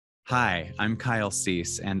Hi, I'm Kyle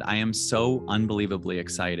Cease, and I am so unbelievably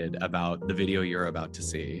excited about the video you're about to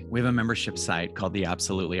see. We have a membership site called the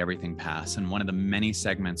Absolutely Everything Pass, and one of the many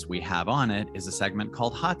segments we have on it is a segment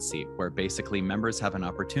called Hot Seat, where basically members have an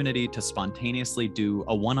opportunity to spontaneously do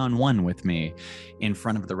a one-on-one with me in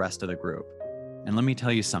front of the rest of the group. And let me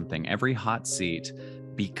tell you something, every hot seat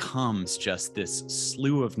becomes just this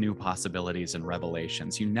slew of new possibilities and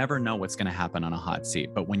revelations. You never know what's going to happen on a hot seat,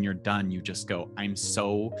 but when you're done, you just go, I'm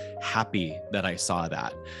so happy that I saw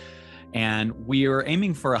that. And we are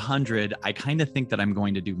aiming for 100. I kind of think that I'm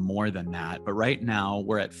going to do more than that, but right now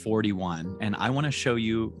we're at 41, and I want to show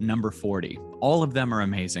you number 40. All of them are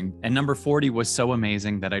amazing, and number 40 was so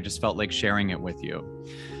amazing that I just felt like sharing it with you.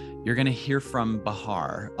 You're going to hear from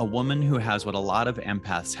Bahar, a woman who has what a lot of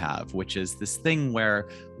empaths have, which is this thing where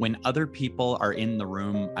when other people are in the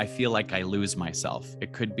room, I feel like I lose myself.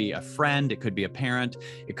 It could be a friend, it could be a parent,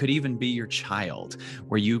 it could even be your child,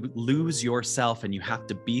 where you lose yourself and you have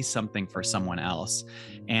to be something for someone else.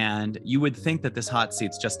 And you would think that this hot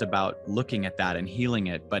seat's just about looking at that and healing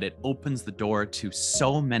it, but it opens the door to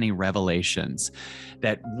so many revelations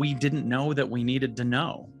that we didn't know that we needed to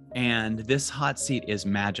know. And this hot seat is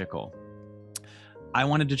magical. I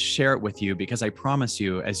wanted to share it with you because I promise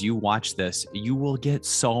you, as you watch this, you will get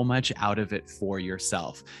so much out of it for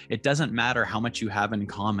yourself. It doesn't matter how much you have in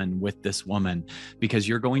common with this woman, because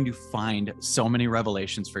you're going to find so many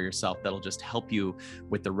revelations for yourself that'll just help you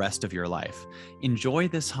with the rest of your life. Enjoy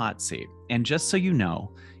this hot seat. And just so you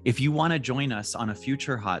know, if you want to join us on a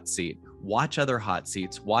future hot seat, watch other hot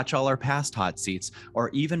seats, watch all our past hot seats, or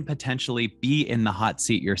even potentially be in the hot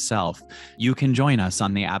seat yourself, you can join us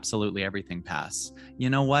on the Absolutely Everything Pass. You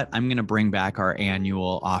know what? I'm going to bring back our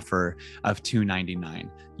annual offer of $299.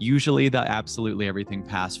 Usually the Absolutely Everything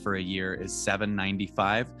Pass for a year is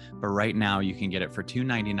 $795, but right now you can get it for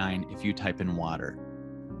 $299 if you type in water.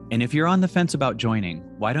 And if you're on the fence about joining,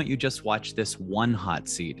 why don't you just watch this one hot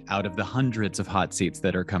seat out of the hundreds of hot seats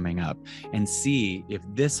that are coming up and see if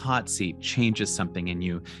this hot seat changes something in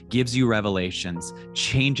you, gives you revelations,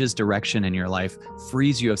 changes direction in your life,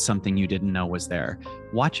 frees you of something you didn't know was there.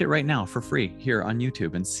 Watch it right now for free here on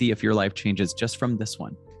YouTube and see if your life changes just from this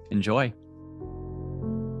one. Enjoy.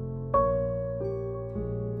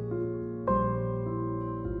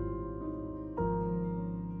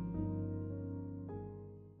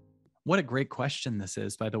 What a great question this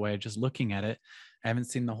is, by the way, just looking at it. I haven't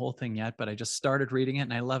seen the whole thing yet, but I just started reading it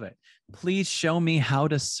and I love it. Please show me how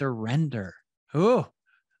to surrender. Oh,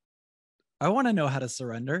 I want to know how to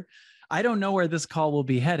surrender. I don't know where this call will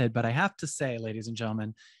be headed, but I have to say, ladies and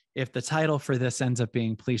gentlemen, if the title for this ends up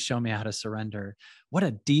being, please show me how to surrender, what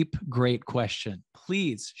a deep, great question.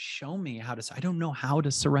 Please show me how to, I don't know how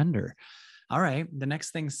to surrender. All right. The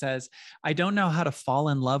next thing says, I don't know how to fall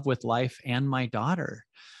in love with life and my daughter.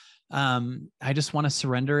 I just want to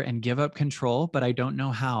surrender and give up control, but I don't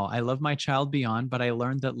know how. I love my child beyond, but I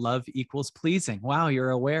learned that love equals pleasing. Wow,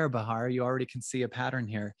 you're aware, Bahar. You already can see a pattern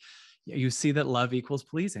here. You see that love equals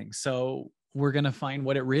pleasing. So we're going to find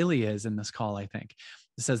what it really is in this call, I think.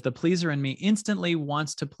 It says, the pleaser in me instantly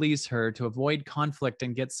wants to please her to avoid conflict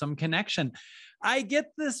and get some connection. I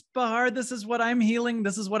get this, Bahar. This is what I'm healing.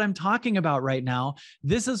 This is what I'm talking about right now.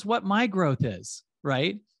 This is what my growth is,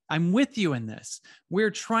 right? I'm with you in this.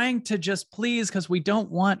 We're trying to just please because we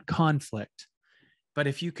don't want conflict. But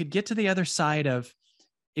if you could get to the other side of,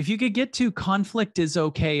 if you could get to conflict is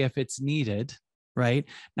okay if it's needed, right?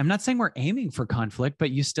 I'm not saying we're aiming for conflict,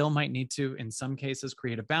 but you still might need to, in some cases,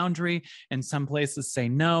 create a boundary. In some places say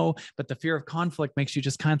no, but the fear of conflict makes you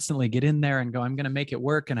just constantly get in there and go, I'm going to make it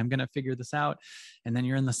work and I'm going to figure this out. And then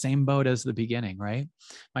you're in the same boat as the beginning, right?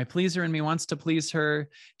 My pleaser in me wants to please her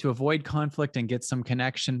to avoid conflict and get some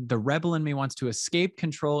connection. The rebel in me wants to escape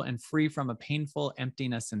control and free from a painful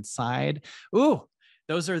emptiness inside. Ooh,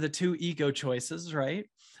 those are the two ego choices, right?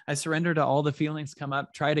 I surrender to all the feelings come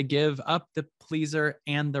up, try to give up the pleaser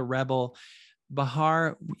and the rebel.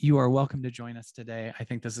 Bahar, you are welcome to join us today. I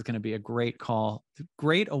think this is going to be a great call,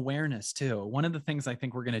 great awareness too. One of the things I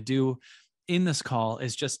think we're going to do in this call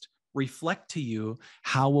is just reflect to you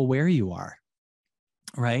how aware you are,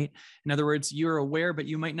 right? In other words, you're aware, but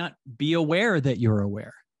you might not be aware that you're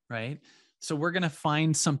aware, right? So we're going to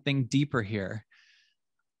find something deeper here.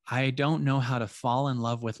 I don't know how to fall in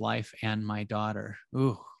love with life and my daughter.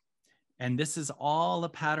 Ooh. And this is all a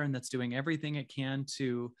pattern that's doing everything it can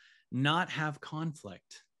to not have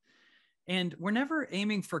conflict. And we're never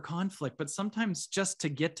aiming for conflict, but sometimes just to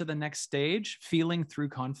get to the next stage, feeling through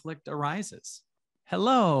conflict arises.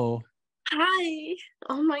 Hello. Hi.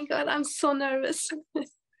 Oh my God, I'm so nervous.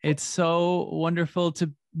 It's so wonderful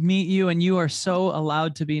to meet you, and you are so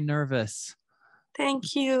allowed to be nervous.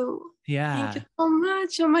 Thank you. Thank you Yeah. so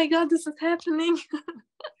much. Oh my God, this is happening.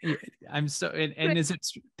 I'm so, and is it,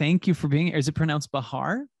 thank you for being here. Is it pronounced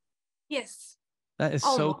Bahar? Yes, That is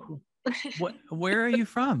so almost. cool. Where are you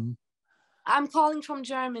from? I'm calling from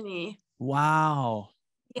Germany. Wow. Oh,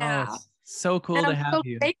 Yeah. it's so And cool to I'm have so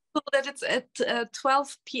you. grateful that it's at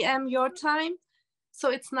 12 p.m. your time. So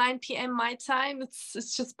it's 9 p.m. my time.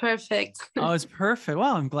 It's just perfect. Oh, it's perfect.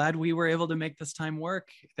 Well, I'm glad we were able to make this time work,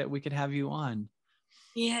 that we could have you on.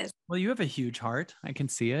 Yes. Well, you have a huge heart. I can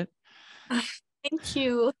see it. Thank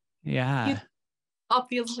you. You Yeah.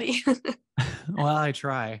 obviously. Well, I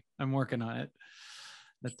try. I'm working on it.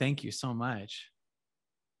 But thank you so much.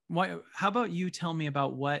 How about you tell me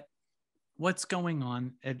about what's going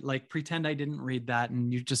on? Like, pretend I didn't read that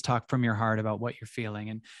and you just talk from your heart about what you're feeling.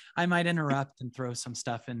 And I might interrupt and throw some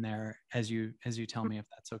stuff in there as you tell me, if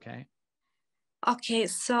that's okay. Okay,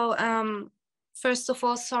 so first of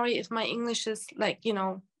all, sorry if my English is like,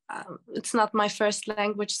 it's not my first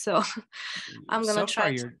language, so I'm gonna So far,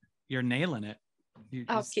 try to. you're nailing it.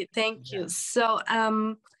 Okay, thank Yeah. you. So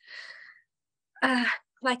uh,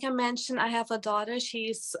 like I mentioned, I have a daughter.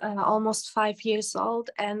 She's almost 5 years old,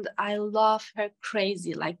 and I love her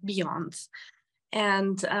crazy, like beyond.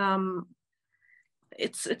 And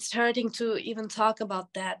it's hurting to even talk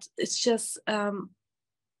about that. It's just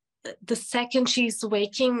the second she's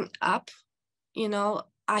waking up,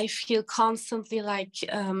 I feel constantly like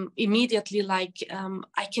immediately like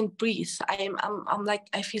I can breathe. I'm like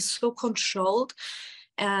I feel so controlled,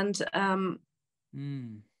 and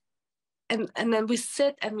Mm. and then we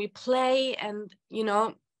sit and we play, and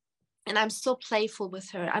and I'm so playful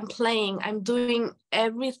with her. I'm playing, I'm doing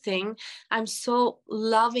everything. I'm so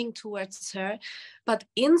loving towards her, but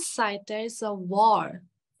inside there is a war.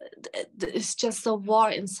 It's just a war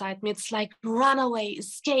inside me. It's like run away,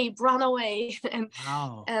 escape, run away.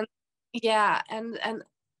 Wow. And yeah, and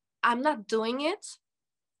I'm not doing it.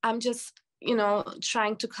 I'm just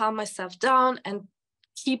trying to calm myself down and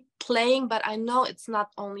keep playing, but I know it's not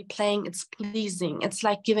only playing, it's pleasing. It's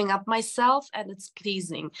like giving up myself, and it's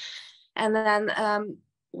pleasing. And then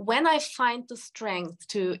when I find the strength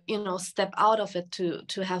to step out of it,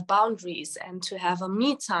 to have boundaries and to have a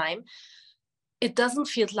me time, it doesn't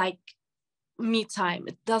feel like me time.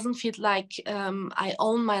 It doesn't feel like I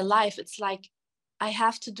own my life. It's like I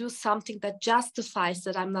have to do something that justifies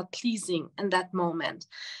that I'm not pleasing in that moment.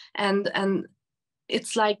 And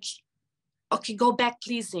it's like, okay, go back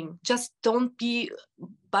pleasing. Just don't be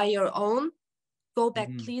by your own. Go back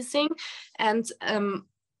Mm-hmm. pleasing. And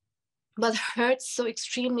what hurts so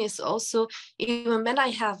extremely is also even when I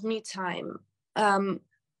have me time. And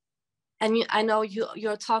I know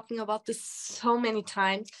you're talking about this so many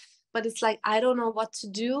times, but it's like I don't know what to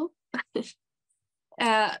do.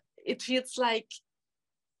 It feels like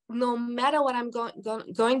no matter what I'm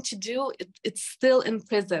going to do, it's still in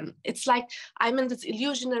prison. It's like I'm in this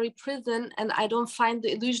illusionary prison, and I don't find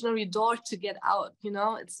the illusionary door to get out.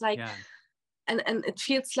 It's like, Yeah. and it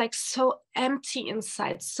feels like so empty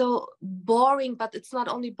inside, so boring. But it's not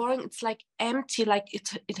only boring; it's like empty. Like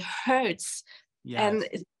it hurts, and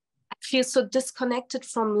Yes. I feel so disconnected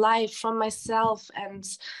from life, from myself, and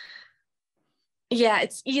yeah,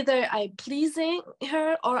 it's either I pleasing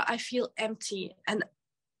her or I feel empty, and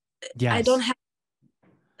I don't Yes.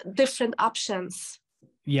 have different options.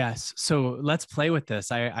 Yes. So let's play with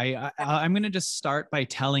this. I'm going to just start by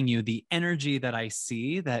telling you the energy that I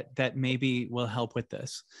see that maybe will help with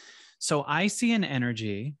this. So I see an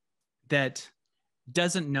energy that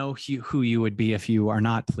doesn't know who you would be if you are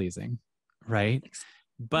not pleasing, right?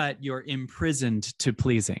 But you're imprisoned to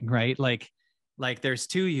pleasing, right? Like there's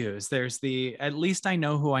two yous. There's the, at least I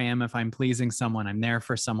know who I am if I'm pleasing someone. I'm there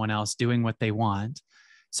for someone else, doing what they want.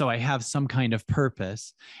 So I have some kind of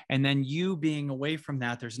purpose. And then you being away from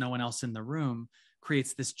that, there's no one else in the room,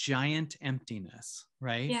 creates this giant emptiness,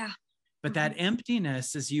 right? Yeah. But that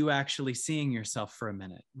emptiness is you actually seeing yourself for a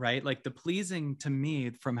minute, right? Like the pleasing, to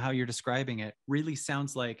me, from how you're describing it, really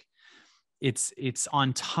sounds like it's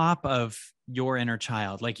on top of your inner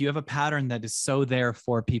child. Like you have a pattern that is so there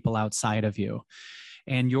for people outside of you,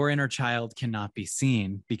 and your inner child cannot be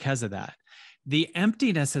seen because of that. The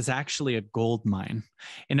emptiness is actually a gold mine.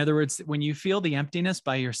 In other words, when you feel the emptiness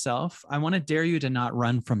by yourself, I want to dare you to not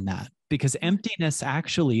run from that, because emptiness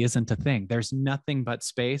actually isn't a thing. There's nothing but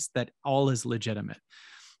space, that all is legitimate.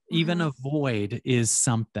 Even a void is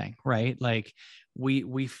something, right? Like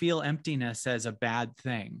we feel emptiness as a bad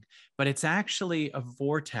thing, but it's actually a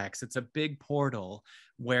vortex. It's a big portal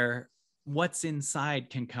where what's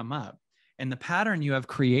inside can come up. And the pattern you have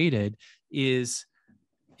created is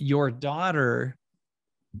your daughter.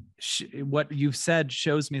 What you've said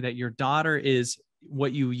shows me that your daughter is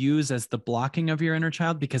what you use as the blocking of your inner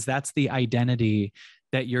child, because that's the identity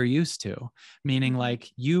that you're used to. Meaning like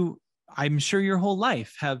I'm sure your whole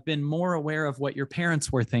life have been more aware of what your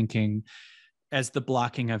parents were thinking as the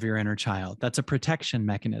blocking of your inner child. That's a protection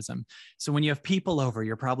mechanism. So when you have people over,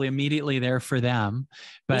 you're probably immediately there for them,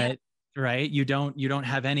 but right, you don't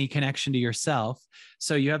have any connection to yourself.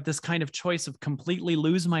 So you have this kind of choice of completely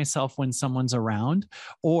lose myself when someone's around,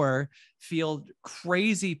 or feel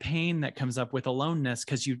crazy pain that comes up with aloneness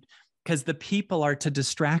because the people are to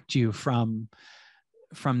distract you from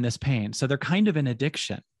this pain. So they're kind of an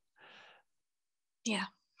addiction. Yeah.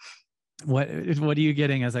 What are you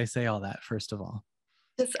getting as I say all that, first of all?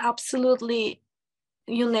 Just absolutely,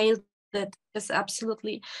 you nailed it. Just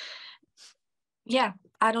absolutely. Yeah,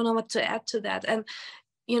 I don't know what to add to that. And,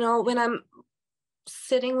 you know, when I'm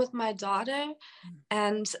sitting with my daughter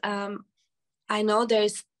and I know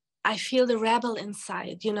I feel the rebel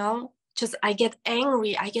inside, you know, just I get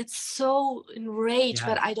angry. I get so enraged,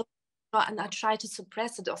 but I don't, and I try to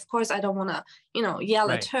suppress it. Of course, I don't want to, you know,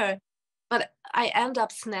 yell at her, but I end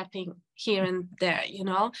up snapping here and there, you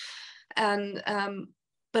know, and,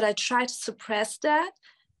 but I try to suppress that.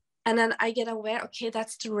 And then I get aware, okay,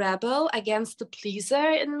 that's the rebel against the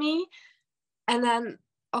pleaser in me. And then,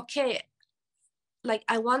 okay, like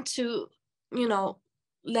I want to, you know,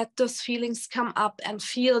 let those feelings come up and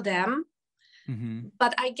feel them.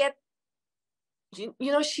 But I get, you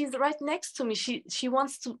know, she's right next to me. She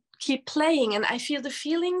wants to keep playing and I feel the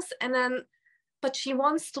feelings, and then, but she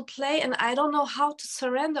wants to play and I don't know how to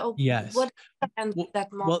surrender or what and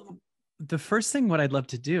that moment. Well, the first thing, what I'd love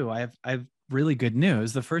to do, I've really good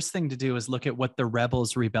news. The first thing to do is look at what the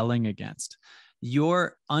rebel's rebelling against.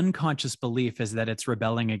 Your unconscious belief is that it's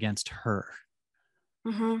rebelling against her.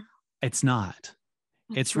 It's not.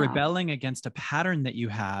 It's rebelling against a pattern that you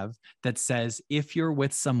have that says if you're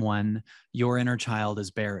with someone, your inner child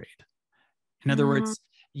is buried. In other words,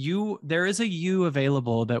 there is a you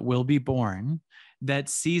available that will be born that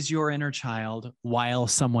sees your inner child while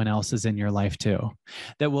someone else is in your life too,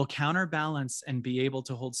 that will counterbalance and be able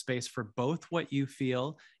to hold space for both what you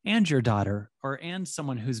feel and your daughter, and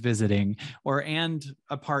someone who's visiting, and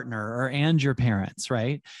a partner, and your parents,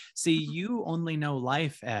 right? See, you only know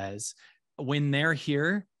life as when they're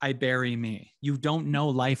here, I bury me. You don't know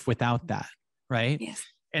life without that, right? Yes.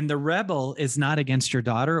 And the rebel is not against your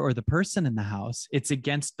daughter or the person in the house. It's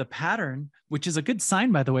against the pattern, which is a good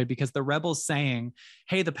sign, by the way, because the rebel's saying,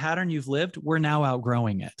 hey, the pattern you've lived, we're now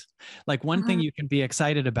outgrowing it. Like one thing you can be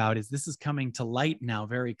excited about is this is coming to light now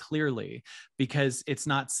very clearly because it's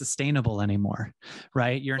not sustainable anymore,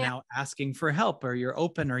 right? You're now asking for help, or you're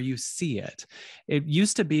open, or you see it. It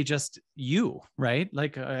used to be just you, right?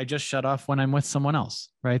 Like I just shut off when I'm with someone else,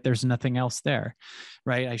 right? There's nothing else there,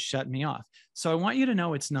 right? I shut me off. So I want you to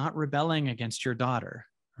know it's not rebelling against your daughter,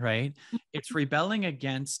 right? It's rebelling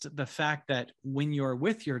against the fact that when you're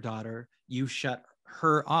with your daughter, you shut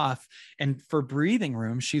her off. And for breathing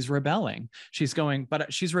room, she's rebelling. She's going,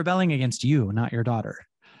 but she's rebelling against you, not your daughter.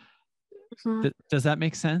 Does that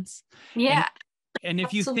make sense? Yeah. And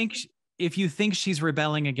if you think she's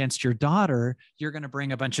rebelling against your daughter, you're going to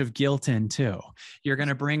bring a bunch of guilt in too. You're going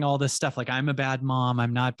to bring all this stuff like, I'm a bad mom,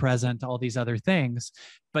 I'm not present, all these other things.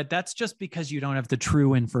 But that's just because you don't have the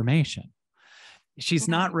true information. She's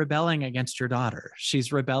not rebelling against your daughter.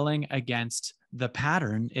 She's rebelling against the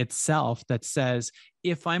pattern itself that says,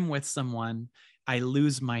 if I'm with someone, I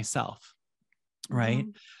lose myself, right?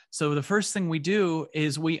 So the first thing we do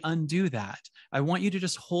is we undo that. I want you to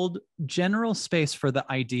just hold general space for the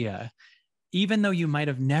idea, even though you might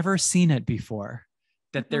have never seen it before,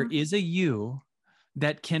 that there is a you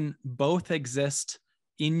that can both exist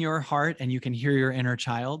in your heart and you can hear your inner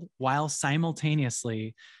child while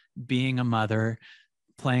simultaneously being a mother,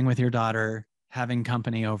 playing with your daughter, having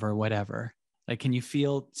company over, whatever. Like, can you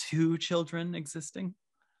feel two children existing?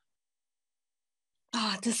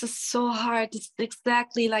 Oh, this is so hard. It's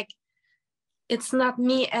exactly like, it's not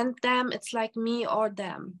me and them. It's like me or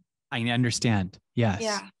them. I understand. Yes.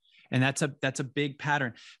 Yeah. And that's a big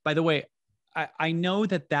pattern. By the way, I know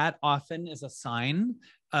that often is a sign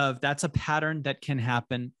of that's a pattern that can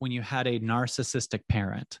happen when you had a narcissistic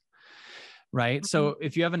parent, right? So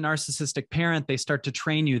if you have a narcissistic parent, they start to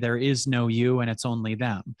train you, there is no you and it's only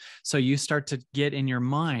them. So you start to get in your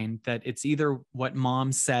mind that it's either what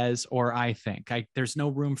mom says or I think. There's no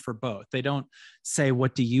room for both. They don't say,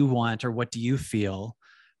 what do you want or what do you feel?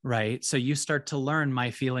 Right. So you start to learn my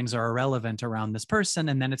feelings are irrelevant around this person.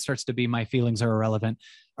 And then it starts to be my feelings are irrelevant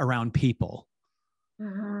around people.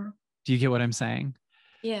 Do you get what I'm saying?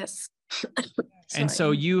 Yes. And so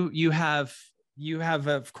you have you have,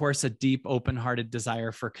 of course, a deep, open-hearted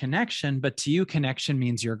desire for connection, but to you, connection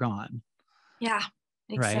means you're gone. Yeah,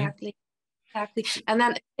 Right? exactly. Exactly. And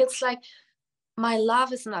then it's like my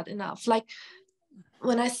love is not enough. Like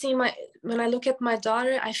when I look at my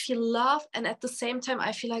daughter, I feel love, and at the same time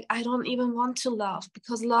I feel like I don't even want to love,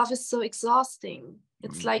 because love is so exhausting.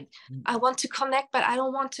 It's like I want to connect, but I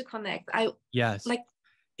don't want to connect. I Yes. like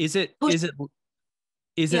Is it push. is it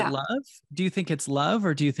Yeah, love? Do you think it's love,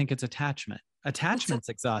 or do you think it's attachment? it's a, Attachment's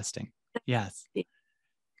exhausting. Yes. Yes.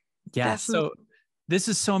 definitely. So this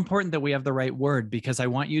is so important that we have the right word, because I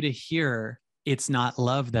want you to hear it's not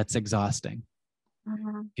love that's exhausting.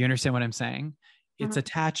 Mm-hmm. Do you understand what I'm saying? It's Mm-hmm.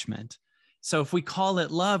 attachment. So if we call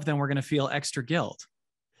it love, then we're going to feel extra guilt,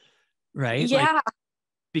 right? Like, Yeah.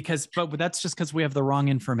 but that's just because we have the wrong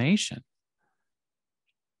information,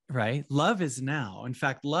 right? Love is now. In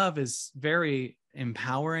fact, love is very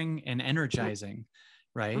empowering and energizing,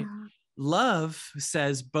 right? Mm-hmm. Love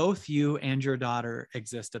says both you and your daughter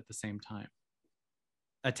exist at the same time.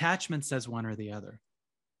 Attachment says one or the other,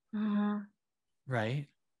 Mm-hmm. right?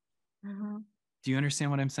 Mm-hmm. Do you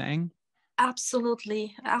understand what I'm saying?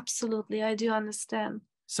 Absolutely. Absolutely. I do understand.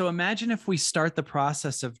 So imagine if we start the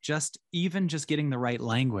process of just getting the right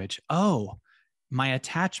language. Oh, my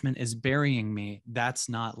attachment is burying me. That's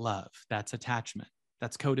not love. That's attachment.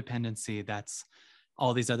 That's codependency. That's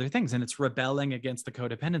all these other things. And it's rebelling against the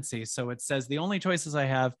codependency. So it says the only choices I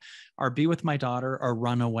have are be with my daughter or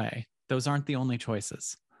run away. Those aren't the only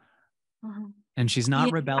choices. Mm-hmm. And she's Yeah,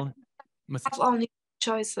 not rebelling. I have only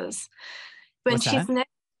choices. When What's she's that? next,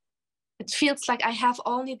 it feels like I have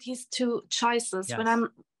only these two choices. When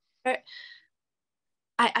Yes.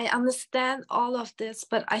 I understand all of this,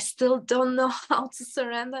 but I still don't know how to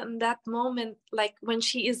surrender in that moment. Like when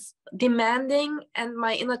she is demanding and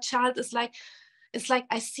my inner child is like, it's like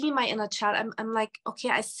I see my inner child. I'm like,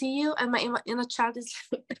 okay, I see you. And my inner child is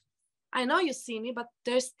like, I know you see me, but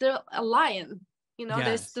there's still a lion. There's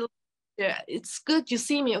Yes. still there. It's good you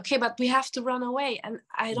see me, okay, but we have to run away. And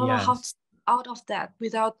I don't know how to Yes. out of that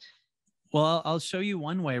without. Well, I'll show you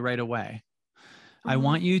one way right away. I Mm-hmm,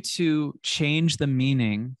 want you to change the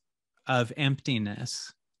meaning of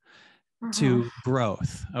emptiness mm-hmm, to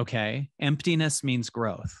growth. Okay. Emptiness means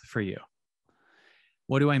growth for you.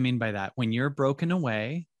 What do I mean by that? When you're broken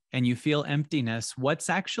away and you feel emptiness, what's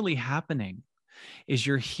actually happening is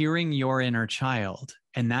you're hearing your inner child.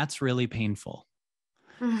 And that's really painful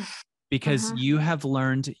because mm-hmm, you have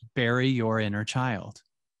learned to bury your inner child,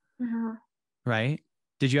 mm-hmm. right?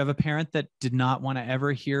 Did you have a parent that did not want to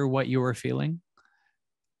ever hear what you were feeling?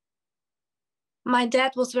 My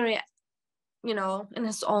dad was very, in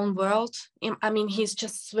his own world. I mean, he's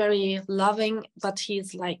just very loving, but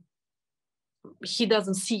he's like, he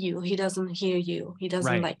doesn't see you, he doesn't hear you, he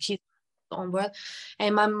doesn't Right. like his own world.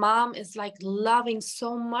 And my mom is like loving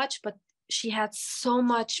so much, but she had so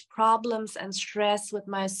much problems and stress with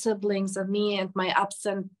my siblings and me and my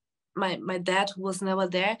absent my dad who was never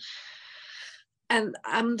there. And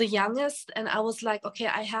I'm the youngest, and I was like, okay,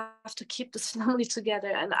 I have to keep this family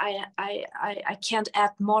together, and I can't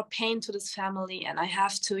add more pain to this family, and I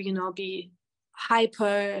have to be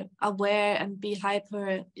hyper aware and be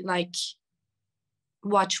hyper, like,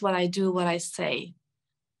 watch what I do, what I say.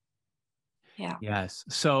 Yeah. Yes.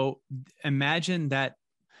 So imagine that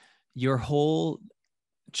your whole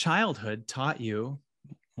childhood taught you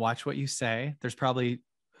watch what you say.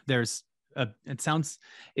 It sounds,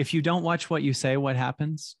 if you don't watch what you say, what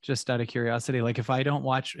happens? Just out of curiosity. Like if I don't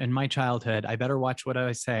watch in my childhood, I better watch what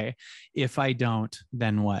I say. If I don't,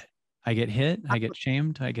 then what? I get hit, I get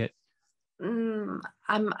shamed, I get. Mm,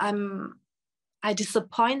 I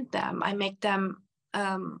disappoint them. I make them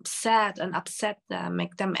sad and upset them,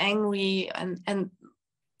 make them angry and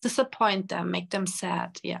disappoint them, make them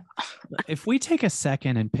sad. Yeah. If we take a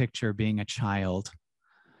second and picture being a child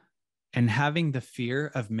and having the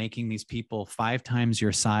fear of making these people 5 times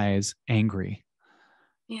your size angry,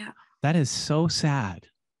 Yeah. that is so sad.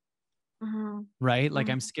 Mm-hmm. Right? Like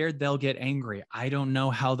Mm-hmm. I'm scared they'll get angry. I don't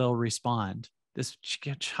know how they'll respond. This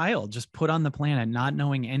child just put on the planet, not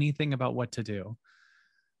knowing anything about what to do,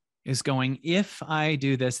 is going, if I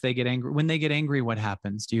do this, they get angry. When they get angry, what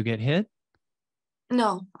happens? Do you get hit?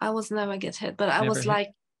 No, I was never get hit, but I Never was hit.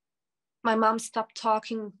 like, my mom stopped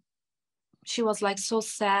talking. She was like so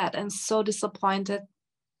sad and so disappointed.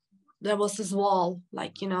 There was this wall,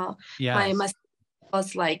 like, my Yes.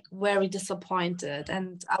 was like very disappointed,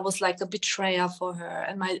 and I was like a betrayer for her,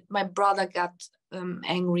 and my brother got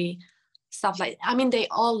angry, stuff like, I mean, they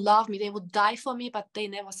all love me, they would die for me, but they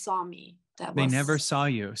never saw me. That They never was. saw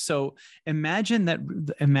you. So imagine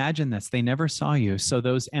this. They never saw you. So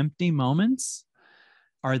those empty moments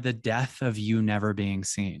are the death of you never being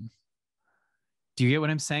seen. Do you get what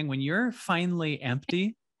I'm saying? When you're finally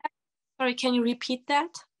empty. Sorry, can you repeat that?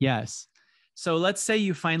 Yes. So let's say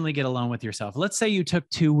you finally get alone with yourself. Let's say you took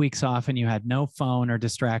 2 weeks off and you had no phone or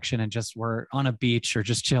distraction and just were on a beach or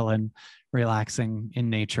just chilling, relaxing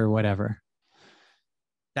in nature, whatever.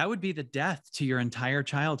 That would be the death to your entire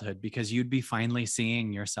childhood because you'd be finally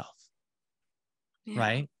seeing yourself. Yeah.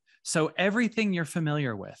 Right? So everything you're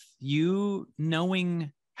familiar with, you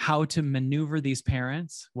knowing how to maneuver these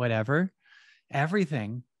parents, whatever,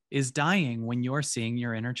 everything is dying when you're seeing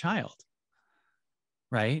your inner child.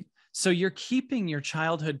 Right? So you're keeping your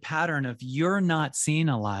childhood pattern of you're not seen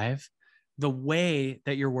alive the way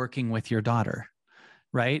that you're working with your daughter,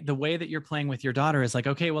 right? The way that you're playing with your daughter is like,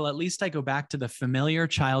 okay, well, at least I go back to the familiar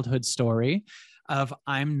childhood story of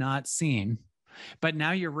I'm not seen. But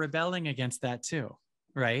now you're rebelling against that too,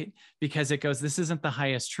 right? Because it goes, this isn't the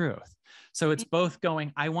highest truth. So it's both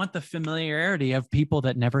going, I want the familiarity of people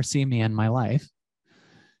that never see me in my life.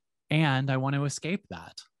 And I want to escape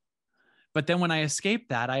that. But then when I escape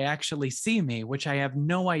that, I actually see me, which I have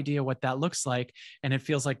no idea what that looks like. And it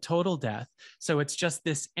feels like total death. So it's just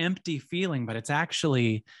this empty feeling, but it's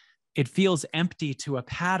actually, it feels empty to a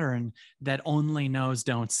pattern that only knows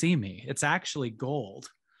don't see me. It's actually gold,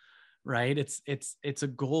 right? It's a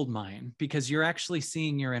gold mine because you're actually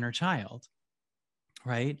seeing your inner child,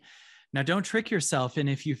 right? Now, don't trick yourself. And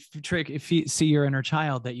if you see your inner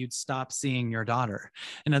child, that you'd stop seeing your daughter.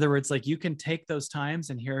 In other words, like you can take those times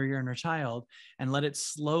and hear your inner child and let it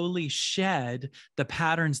slowly shed the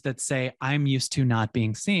patterns that say, I'm used to not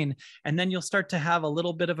being seen. And then you'll start to have a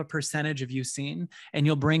little bit of a percentage of you seen, and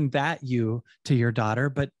you'll bring that you to your daughter,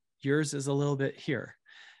 but yours is a little bit here,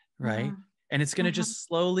 right? And it's going to just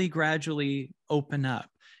slowly, gradually open up.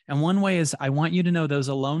 And one way is I want you to know those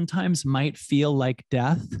alone times might feel like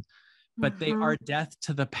death, but they are death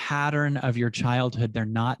to the pattern of your childhood. They're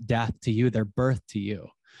not death to you. They're birth to you.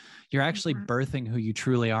 You're actually birthing who you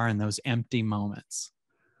truly are in those empty moments.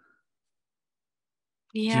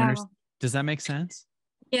 Yeah. Does that make sense?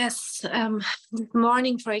 Yes. This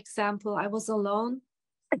morning, for example, I was alone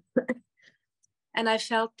and I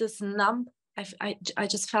felt this numb. I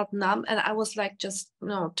just felt numb, and I was like, just,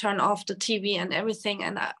 turn off the TV and everything.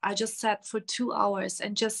 And I just sat for 2 hours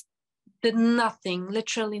and just did nothing,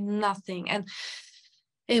 literally nothing. And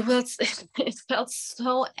it felt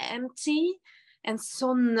so empty and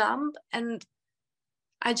so numb. And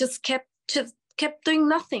I just kept doing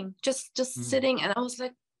nothing, just sitting. And I was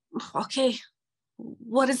like, okay,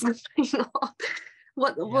 what is going on?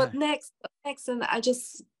 What next? And I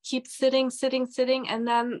just keep sitting. And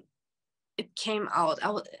then it came out.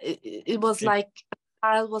 It was like a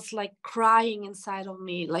child was like crying inside of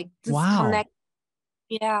me, like disconnect.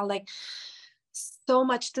 Wow. Yeah, like so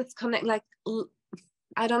much disconnect, like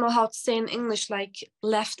I don't know how to say in English, like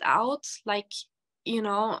left out, like,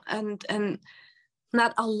 and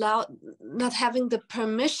not allowed, not having the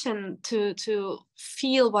permission to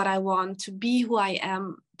feel what I want, to be who I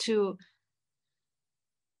am,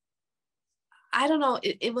 I don't know,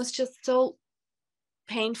 it was just so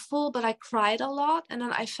painful, but I cried a lot, and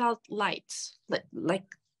then I felt light, like.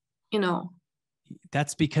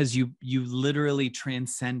 That's because you literally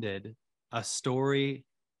transcended a story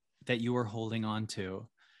that you were holding on to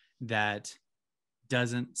that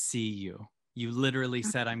doesn't see you. You literally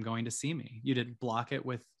said, I'm going to see me. You didn't block it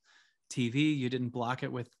with TV. You didn't block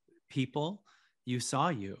it with people. You saw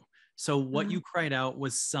you. So what you cried out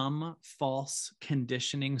was some false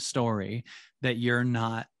conditioning story that you're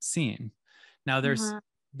not seeing. Now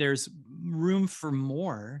there's room for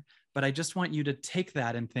more, but I just want you to take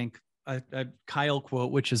that and think a Kyle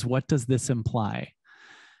quote, which is, what does this imply?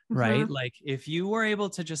 Right? Like if you were able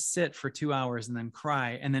to just sit for 2 hours and then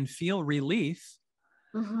cry and then feel relief,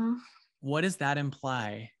 what does that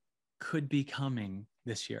imply could be coming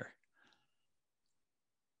this year?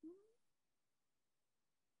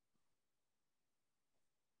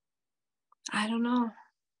 I don't know.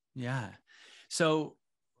 Yeah. So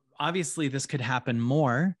obviously this could happen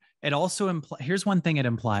more. It also here's one thing it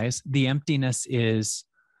implies: the emptiness is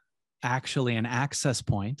actually an access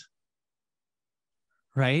point.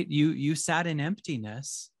 Right? You sat in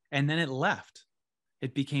emptiness and then it left.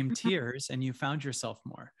 It became tears and you found yourself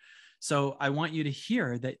more. So I want you to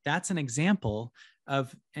hear that that's an example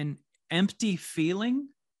of an empty feeling,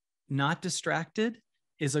 not distracted,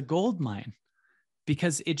 is a gold mine,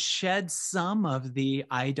 because it sheds some of the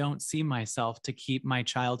I don't see myself to keep my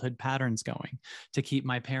childhood patterns going, to keep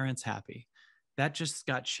my parents happy. That just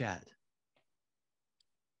got shed.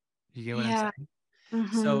 You get what I'm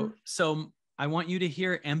saying? So I want you to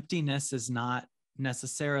hear emptiness is not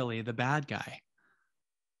necessarily the bad guy.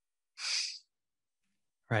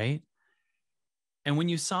 right? And when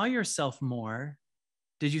you saw yourself more,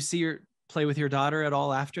 did you see your play with your daughter at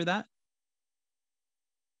all after that?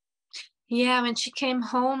 Yeah, when she came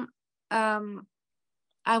home,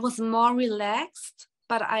 I was more relaxed,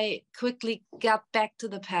 but I quickly got back to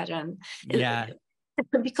the pattern. Yeah.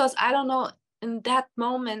 Because I don't know, in that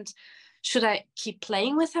moment, should I keep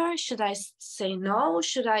playing with her? Should I say no?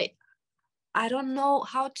 Should I don't know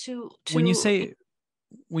how to When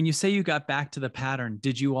you say you got back to the pattern,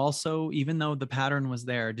 did you also, even though the pattern was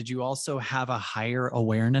there, did you also have a higher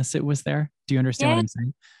awareness it was there? Do you understand what Yeah, I'm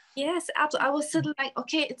saying? yes, absolutely. I was sitting like,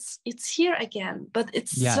 okay, it's here again, but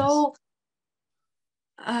it's Yes. so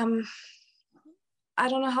um I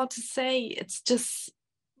don't know how to say. It's just,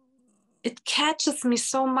 it catches me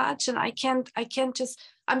so much, and I can't just,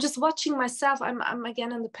 I'm just watching myself. I'm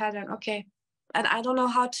again in the pattern. Okay. And I don't know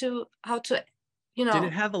how to, you Did it know.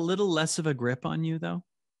 have a little less of a grip on you though?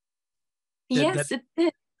 That Yes, it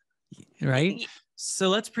did. right? So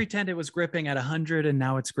let's pretend it was gripping at 100 and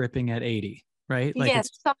now it's gripping at 80, right? Like Yes,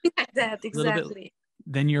 it's something like that, a little bit, exactly.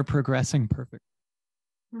 then you're progressing perfect.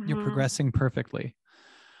 You're Mm-hmm. progressing perfectly.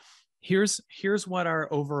 Here's what our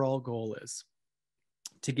overall goal is: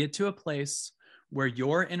 to get to a place where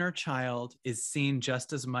your inner child is seen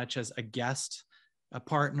just as much as a guest, a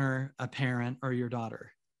partner, a parent, or your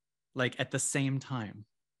daughter, like at the same time.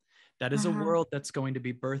 That is a Mm-hmm. world that's going to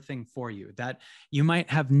be birthing for you. That you might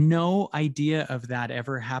have no idea of that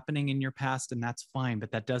ever happening in your past, and that's fine,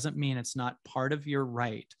 but that doesn't mean it's not part of your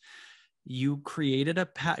right. You created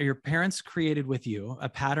your parents created with you a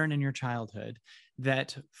pattern in your childhood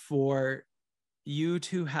that for you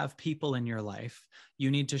to have people in your life,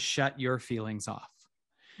 you need to shut your feelings off.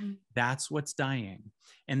 That's what's dying.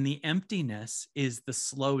 And the emptiness is the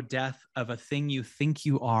slow death of a thing you think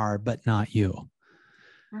you are, but not you.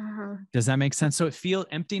 Mm-hmm. Does that make sense? So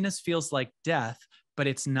emptiness feels like death, but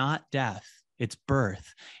it's not death. It's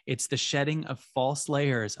birth. It's the shedding of false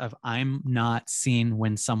layers of I'm not seen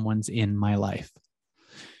when someone's in my life.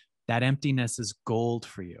 That emptiness is gold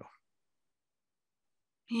for you.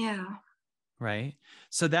 Yeah. Right?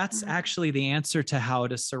 So that's Mm-hmm. actually the answer to how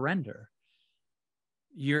to surrender.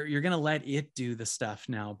 You're going to let it do the stuff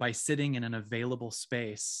now by sitting in an available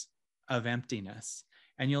space of emptiness.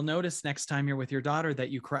 And you'll notice next time you're with your daughter that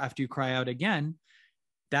you cry, after you cry out again,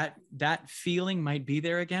 that feeling might be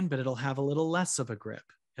there again, but it'll have a little less of a grip.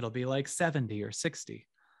 It'll be like 70 or 60.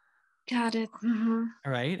 Got it. Mm-hmm.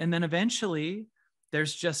 All right. And then eventually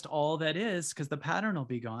there's just all that is, because the pattern will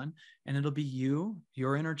be gone, and it'll be you,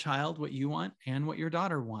 your inner child, what you want and what your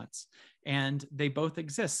daughter wants. And they both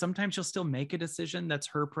exist. Sometimes you'll still make a decision that's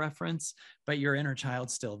her preference, but your inner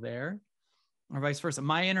child's still there, or vice versa.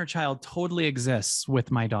 My inner child totally exists with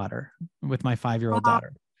my daughter, with my 5-year-old Wow.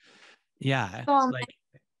 daughter. Yeah. So Like,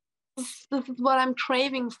 this is what I'm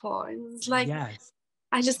craving for. It's like, yes.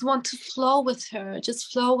 I just want to flow with her,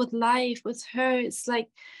 just flow with life with her. It's like,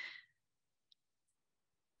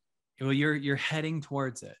 Well, you're heading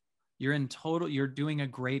towards it. You're doing a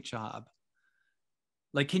great job.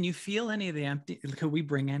 Like, can you feel any of the empty? Could we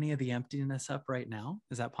bring any of the emptiness up right now?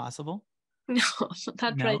 Is that possible? no,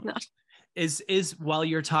 not right No. now. Is while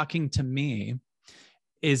you're talking to me,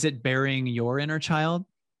 is it burying your inner child?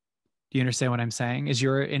 Do you understand what I'm saying? Is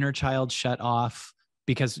your inner child shut off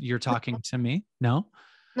because you're talking to me? No?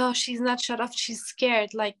 No, she's not shut off. She's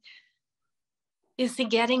scared. Like, is he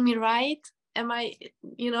getting me right? Am I,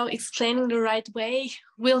 explaining the right way?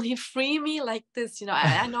 Will he free me like this?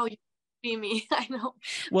 I know you free me. I know,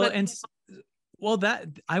 Well, but and well, that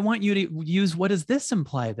I want you to use, what does this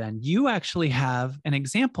imply then? You actually have an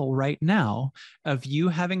example right now of you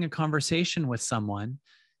having a conversation with someone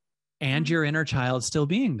and your inner child still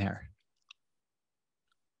being there.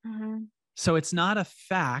 Mhm. So it's not a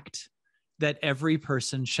fact that every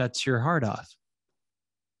person shuts your heart off.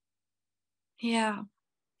 Yeah,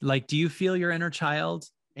 Like, do you feel your inner child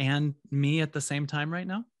and me at the same time right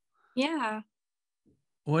now? yeah,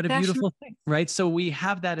 What a definitely. beautiful thing, right? So we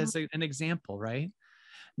have that as an example, right?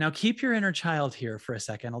 Now keep your inner child here for a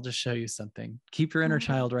second. I'll just show you something. Keep your inner Mhm.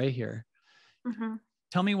 child right here. Mhm.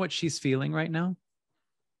 Tell me what she's feeling right now.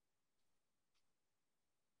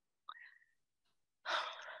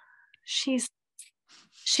 She's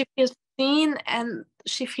she feels seen and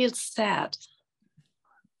she feels sad.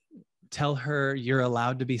 Tell her you're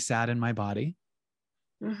allowed to be sad in my body.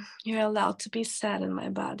 You're allowed to be sad in my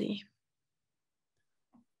body.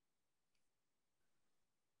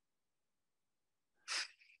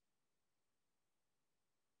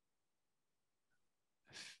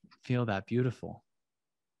 Feel that beautiful.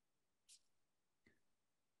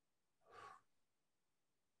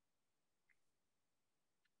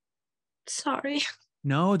 Sorry.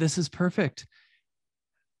 No, this is perfect.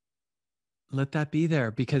 Let that be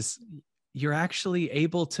there, because you're actually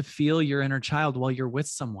able to feel your inner child while you're with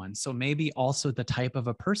someone. So maybe also the type of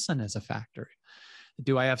a person is a factor.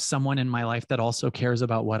 Do I have someone in my life that also cares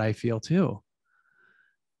about what I feel too?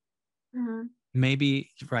 Mm-hmm. Maybe,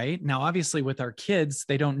 right? Now, obviously with our kids,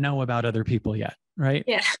 they don't know about other people yet, right?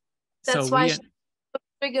 Yeah, So that's why we, she's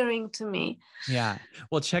triggering to me. yeah.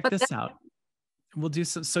 Well, check But this out. We'll do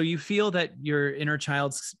so you feel that your inner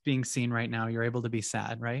child's being seen right now. You're able to be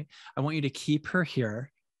sad, right? I want you to keep her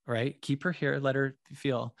here, right? Keep her here, let her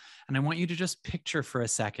feel. And I want you to just picture for a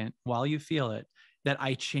second while you feel it that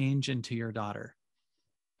I change into your daughter.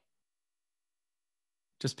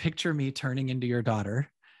 Just picture me turning into your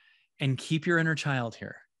daughter and keep your inner child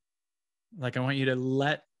here. Like I want you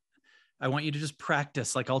to just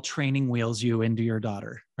practice, like I'll training wheels you into your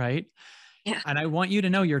daughter, right? yeah. And I want you to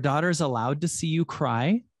know your daughter's allowed to see you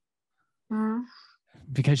cry, Mm-hmm.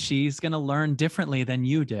 because she's going to learn differently than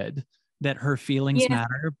you did, that her feelings Yeah.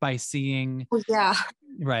 matter by seeing, Oh, yeah.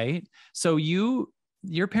 right? So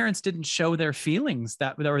your parents didn't show their feelings,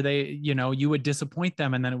 that, or they, you would disappoint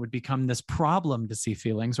them and then it would become this problem to see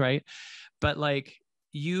feelings, right? But like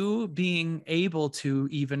you being able to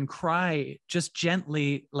even cry just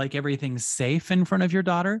gently, like everything's safe in front of your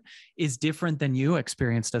daughter, is different than you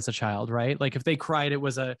experienced as a child, right? Like if they cried, it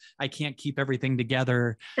was I can't keep everything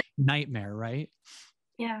together nightmare, right?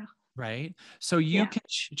 Yeah. Right. So you Yeah. can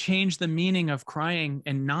change the meaning of crying,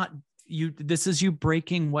 and not you. This is you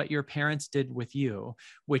breaking what your parents did with you,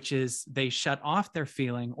 which is they shut off their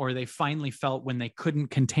feeling, or they finally felt when they couldn't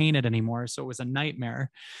contain it anymore. So it was a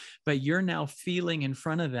nightmare. But you're now feeling in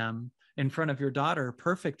front of them, in front of your daughter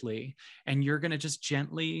perfectly. And you're going to just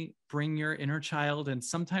gently bring your inner child. And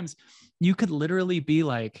sometimes you could literally be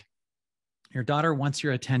like, your daughter wants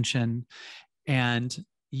your attention, and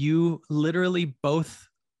you literally both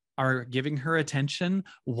are giving her attention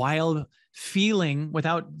while feeling,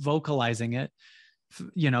 without vocalizing it,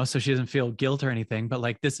 so she doesn't feel guilt or anything, but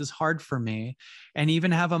like, this is hard for me. And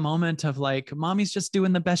even have a moment of like, mommy's just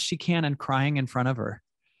doing the best she can, and crying in front of her,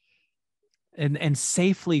 and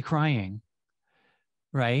safely crying,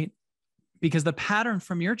 right? Because the pattern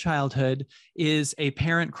from your childhood is a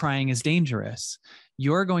parent crying is dangerous.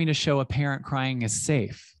 You're going to show a parent crying is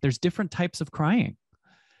safe. There's different types of crying.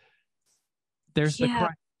 There's the Yeah. cry,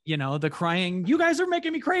 the crying, you guys are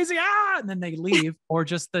making me crazy, and then they leave, or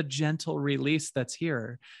just the gentle release that's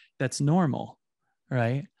here, that's normal,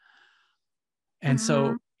 right? And Mm-hmm.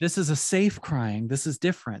 so this is a safe crying. This is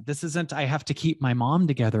different. This isn't, I have to keep my mom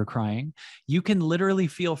together crying. You can literally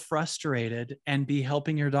feel frustrated and be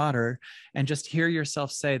helping your daughter, and just hear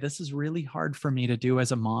yourself say, this is really hard for me to do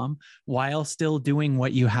as a mom, while still doing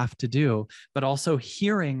what you have to do, but also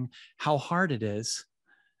hearing how hard it is,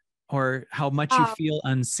 or how much you Oh. feel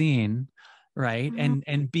unseen, right? Mm-hmm.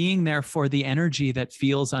 And being there for the energy that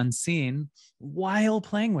feels unseen while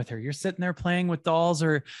playing with her. You're sitting there playing with dolls,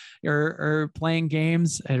 or playing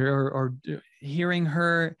games, or hearing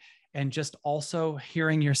her, and just also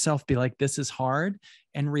hearing yourself be like, this is hard,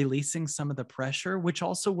 and releasing some of the pressure, which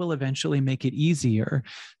also will eventually make it easier,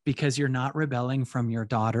 because you're not rebelling from your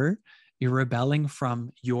daughter, you're rebelling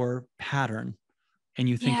from your pattern, and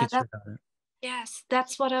you think Yeah. it's your daughter. Yes,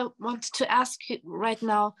 that's what I wanted to ask you right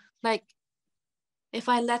now. Like, if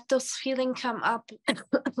I let those feelings come up,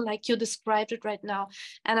 like you described it right now,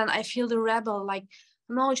 and then I feel the rebel, like,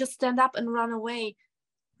 no, just stand up and run away.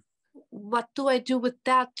 What do I do with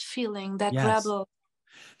that feeling, that Yes. rebel?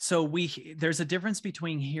 So there's a difference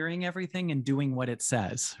between hearing everything and doing what it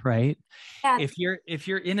says, right? Yeah. If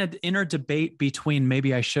you're in an inner debate between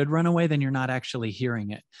maybe I should run away, then you're not actually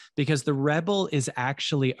hearing it, because the rebel is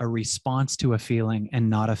actually a response to a feeling and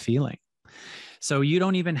not a feeling. So you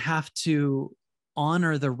don't even have to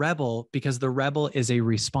honor the rebel, because the rebel is a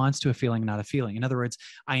response to a feeling, not a feeling. In other words,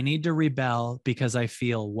 I need to rebel because I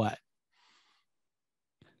feel what?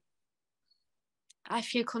 I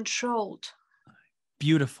feel controlled.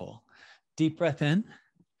 Beautiful. Deep breath in.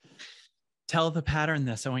 Tell the pattern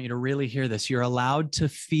this. I want you to really hear this. You're allowed to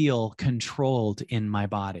feel controlled in my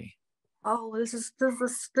body. Oh, this is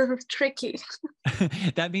tricky.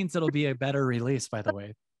 That means it'll be a better release, by the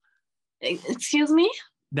way. Excuse me?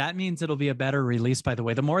 That means it'll be a better release, by the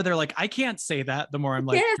way. The more they're like, I can't say that, the more I'm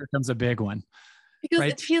like, Yes, here comes a big one, because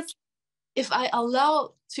right? it feels, if I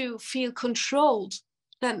allow to feel controlled,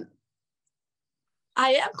 then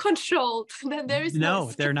I am controlled. Then there is no No,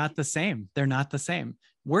 they're escape. not the same. They're not the same.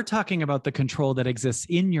 We're talking about the control that exists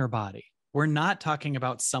in your body. We're not talking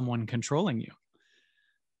about someone controlling you,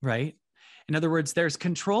 right? In other words, there's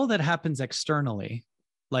control that happens externally.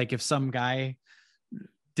 Like if some guy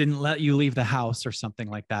didn't let you leave the house or something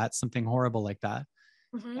like that, something horrible like that.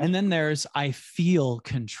 Mm-hmm. And then there's, I feel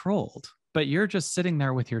controlled, but you're just sitting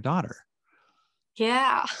there with your daughter.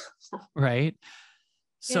 Yeah. Right.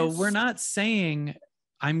 So Yes. we're not saying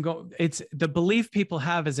it's the belief people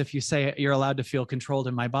have is if you say you're allowed to feel controlled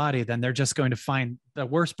in my body, then they're just going to find the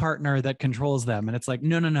worst partner that controls them. And it's like,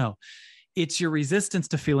 no, no, no. It's your resistance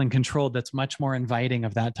to feeling controlled that's much more inviting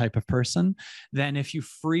of that type of person than if you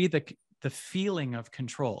free the feeling of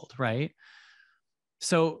controlled, right?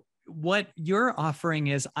 So what you're offering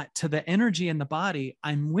is to the energy in the body,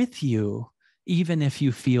 I'm with you, even if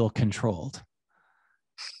you feel controlled,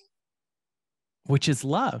 which is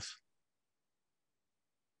love.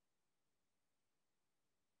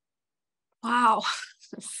 Wow.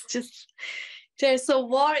 It's just, there's a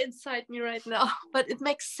war inside me right now, but it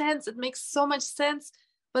makes sense. It makes so much sense.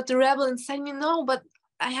 But the rebel inside me, no, but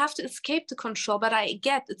I have to escape the control. But I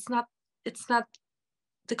get it's not,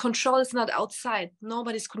 the control is not outside.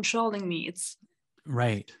 Nobody's controlling me. It's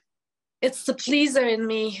right. It's the pleaser in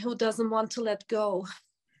me who doesn't want to let go,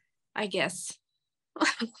 I guess.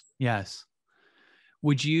 Yes.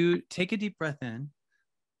 Would you take a deep breath in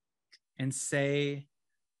and say,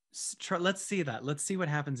 let's see that. Let's see what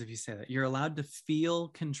happens if you say that. You're allowed to feel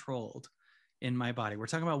controlled in my body. We're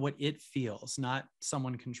talking about what it feels, not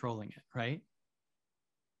someone controlling it, right?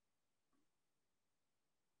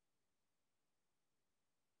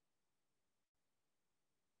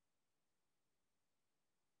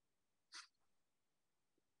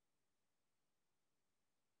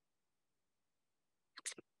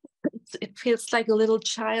 It feels like a little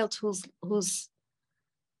child who's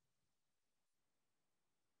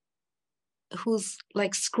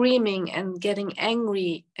like screaming and getting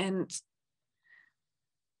angry and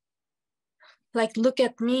like, look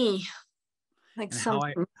at me, like And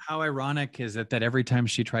something. how ironic is it that every time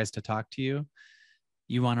she tries to talk to you,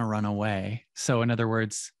 you want to run away? So in other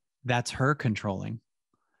words, that's her controlling.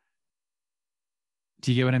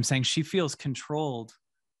 Do you get what I'm saying? She feels controlled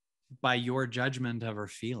by your judgment of her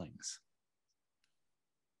feelings.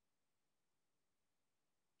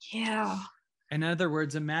 Yeah. In other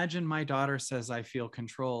words, imagine my daughter says, I feel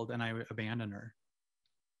controlled, and I abandon her.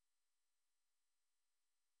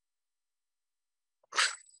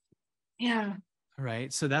 Yeah.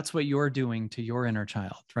 Right. So that's what you're doing to your inner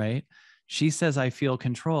child, right? She says, I feel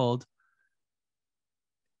controlled.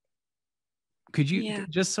 Could you, Yeah.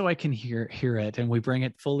 just so I can hear it and we bring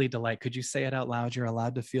it fully to light, could you say it out loud? You're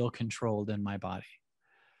allowed to feel controlled in my body.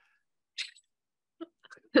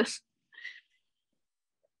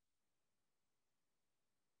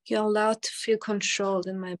 You're allowed to feel controlled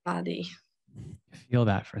in my body. Feel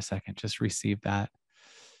that for a second. Just receive that.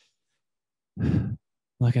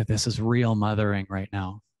 Look at this is real mothering right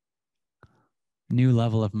now. New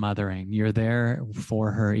level of mothering. You're there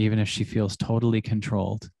for her, even if she feels totally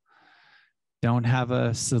controlled. Don't have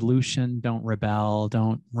a solution. Don't rebel.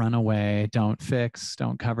 Don't run away. Don't fix.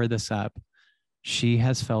 Don't cover this up. She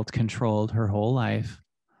has felt controlled her whole life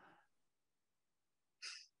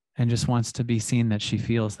and just wants to be seen that she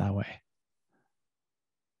feels that way.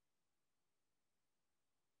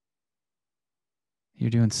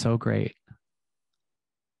 You're doing so great.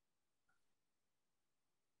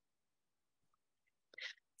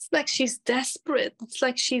 It's like she's desperate. It's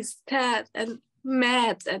like she's sad and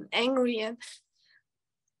mad and angry and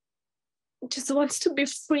just wants to be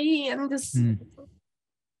free and just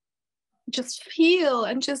feel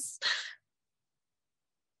and just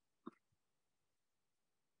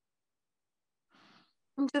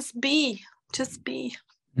be.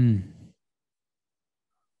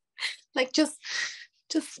 Like just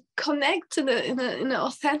connect in an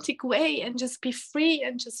authentic way and just be free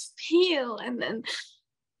and just feel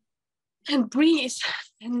and breathe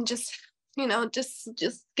and just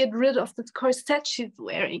just get rid of the corset she's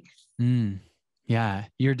wearing. Yeah,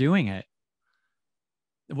 you're doing it.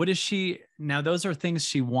 What is she now? Those are things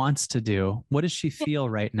she wants to do. What does she feel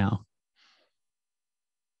right now?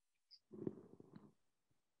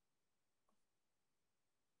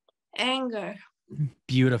 Anger.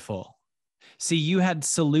 Beautiful. See, you had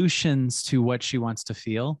solutions to what she wants to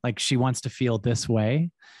feel. Like she wants to feel this way,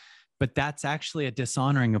 but that's actually a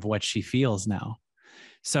dishonoring of what she feels now.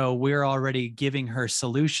 So we're already giving her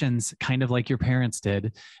solutions, kind of like your parents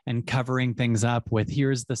did, and covering things up with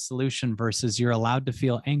here's the solution versus you're allowed to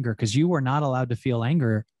feel anger, because you were not allowed to feel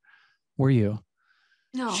anger, were you?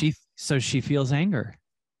 No. So she feels anger.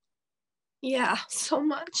 Yeah, so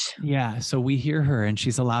much. Yeah. So we hear her and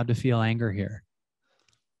she's allowed to feel anger here.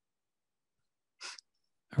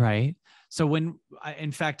 Right. So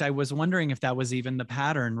in fact, I was wondering if that was even the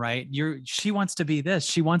pattern, right? She wants to be this.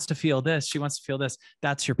 She wants to feel this. She wants to feel this.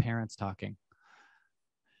 That's your parents talking.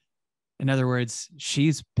 In other words,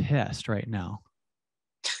 she's pissed right now.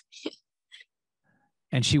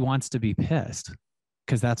 And she wants to be pissed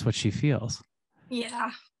because that's what she feels.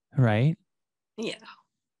 Yeah. Right? Yeah.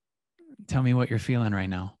 Tell me what you're feeling right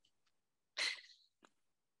now.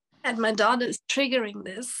 And my daughter is triggering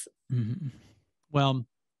this. Mm-hmm. Well,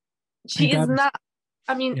 she is not,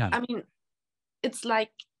 yeah. I mean, it's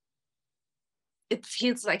like, it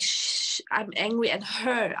feels like I'm angry at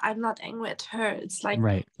her. I'm not angry at her. It's like,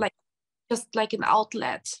 right. like just like an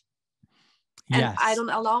outlet. Yes. And I don't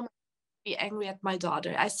allow myself to be angry at my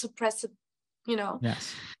daughter. I suppress it, you know.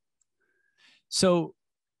 Yes. So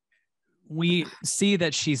we see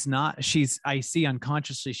that I see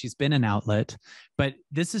unconsciously she's been an outlet, but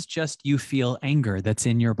this is just you feel anger that's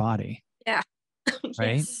in your body. Yeah.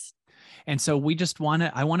 Right. Yes. And so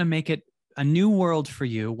I want to make it a new world for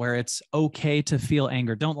you where it's okay to feel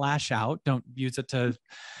anger. Don't lash out. Don't use it to,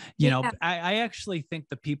 you know, I actually think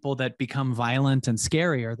the people that become violent and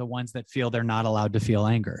scary are the ones that feel they're not allowed to feel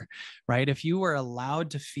anger, right? If you were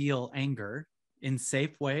allowed to feel anger in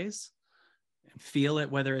safe ways, feel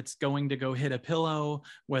it, whether it's going to go hit a pillow,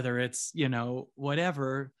 whether it's, you know,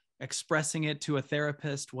 whatever, expressing it to a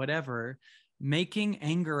therapist, whatever, making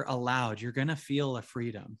anger allowed, you're going to feel a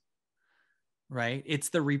freedom. Right? It's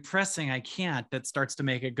the repressing I can't that starts to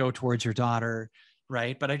make it go towards your daughter,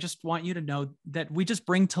 right? But I just want you to know that we just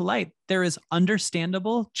bring to light there is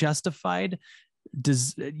understandable, justified,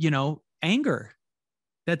 anger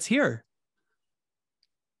that's here.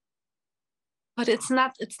 But it's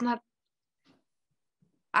not,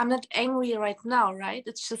 I'm not angry right now, right?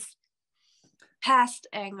 It's just past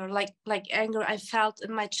anger, like anger I felt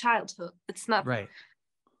in my childhood. It's not right.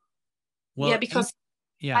 Well, yeah, because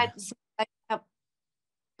yeah.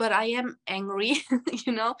 But I am angry,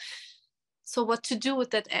 you know. So what to do with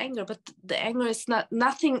that anger? But the anger is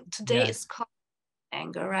nothing today is called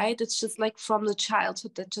anger, right? It's just like from the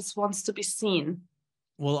childhood that just wants to be seen.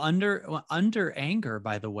 Well, under anger,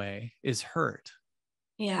 by the way, is hurt.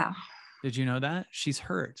 Yeah. Did you know that? She's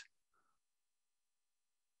hurt.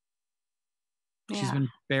 Yeah. She's been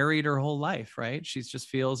buried her whole life, right? She just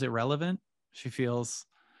feels irrelevant. She feels,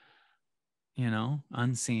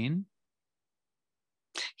 unseen.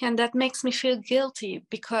 And that makes me feel guilty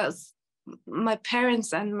because my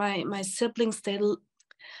parents and my siblings,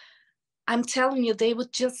 I'm telling you, they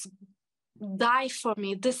would just die for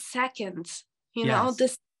me this second, you know,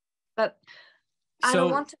 this, but I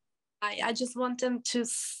don't want to die. I just want them to.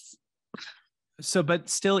 So, but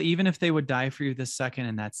still, even if they would die for you this second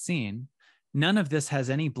in that scene, none of this has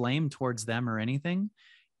any blame towards them or anything.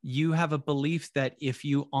 You have a belief that if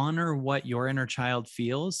you honor what your inner child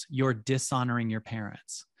feels, you're dishonoring your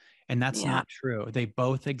parents. And that's not true. They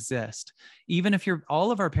both exist. Even if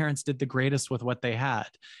all of our parents did the greatest with what they had.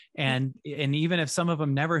 And even if some of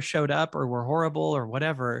them never showed up or were horrible or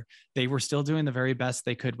whatever, they were still doing the very best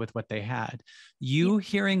they could with what they had. You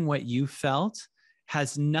hearing what you felt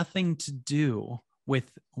has nothing to do with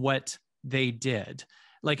what they did.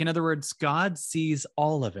 Like, in other words, God sees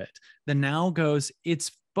all of it. The now goes, it's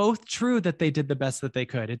both true that they did the best that they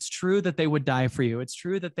could. It's true that they would die for you. It's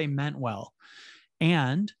true that they meant well.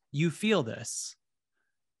 And you feel this.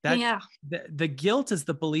 The guilt is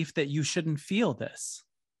the belief that you shouldn't feel this,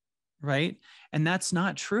 right? And that's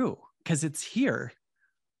not true because it's here.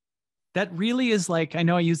 That really is like, I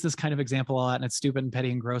know I use this kind of example a lot and it's stupid and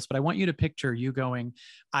petty and gross, but I want you to picture you going,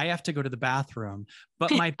 I have to go to the bathroom,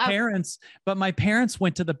 but my parents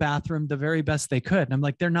went to the bathroom the very best they could. And I'm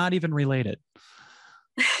like, they're not even related.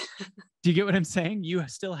 Do you get what I'm saying? You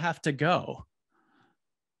still have to go.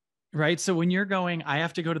 Right. So when you're going, I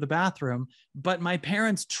have to go to the bathroom, but my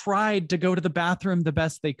parents tried to go to the bathroom the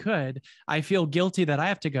best they could. I feel guilty that I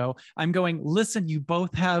have to go. I'm going, listen, you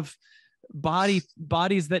both have bodies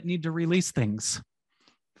that need to release things.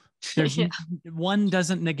 There's one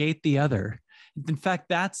doesn't negate the other. In fact,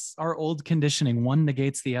 that's our old conditioning. One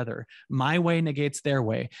negates the other. My way negates their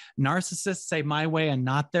way. Narcissists say my way and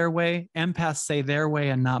not their way. Empaths say their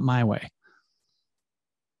way and not my way.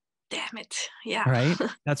 Damn it. Yeah. Right.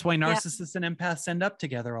 That's why narcissists and empaths end up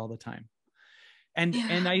together all the time. And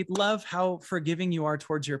I love how forgiving you are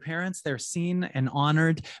towards your parents. They're seen and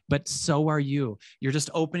honored, but so are you. You're just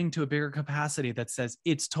opening to a bigger capacity that says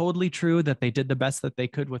it's totally true that they did the best that they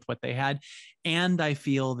could with what they had. And I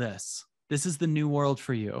feel this. This is the new world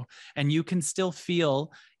for you. And you can still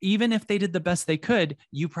feel, even if they did the best they could,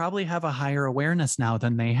 you probably have a higher awareness now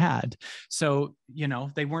than they had. So,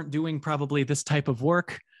 they weren't doing probably this type of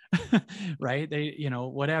work right? They,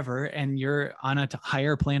 whatever. And you're on a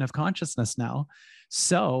higher plane of consciousness now.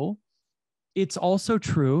 So it's also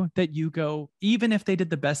true that you go, even if they did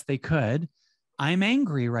the best they could, I'm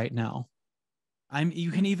angry right now.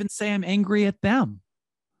 You can even say I'm angry at them.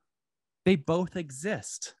 They both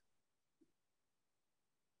exist.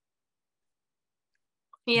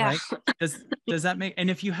 Yeah. Right? Does that make, and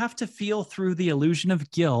if you have to feel through the illusion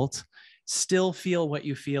of guilt, still feel what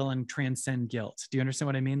you feel and transcend guilt. Do you understand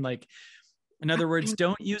what I mean? Like, in other words,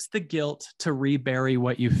 don't use the guilt to rebury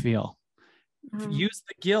what you feel. Use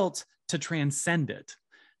the guilt to transcend it.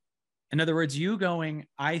 In other words, you going,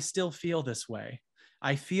 I still feel this way.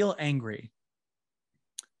 I feel angry,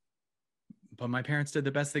 but my parents did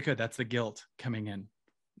the best they could. That's the guilt coming in.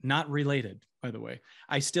 Not related, by the way.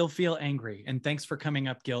 I still feel angry. And thanks for coming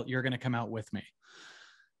up, guilt. You're going to come out with me.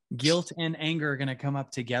 Guilt and anger are going to come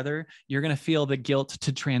up together. You're going to feel the guilt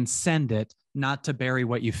to transcend it, not to bury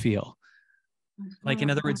what you feel. Like, in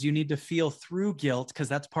other words, you need to feel through guilt because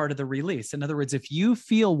that's part of the release. In other words, if you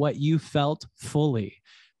feel what you felt fully,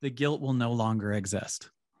 the guilt will no longer exist.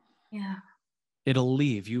 Yeah. It'll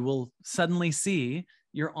leave. You will suddenly see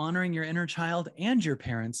you're honoring your inner child and your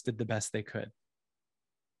parents did the best they could.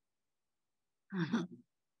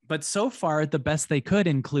 But so far, the best they could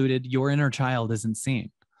included your inner child isn't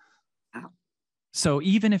seen. So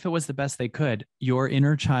even if it was the best they could, your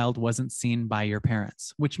inner child wasn't seen by your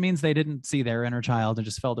parents, which means they didn't see their inner child and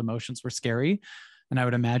just felt emotions were scary. And I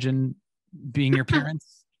would imagine being your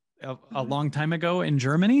parents a long time ago in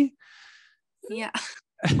Germany. Yeah.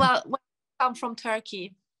 Well, when I come from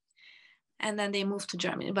Turkey and then they moved to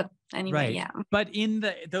Germany, but anyway, right. Yeah. But in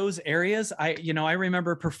those areas, I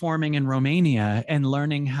remember performing in Romania and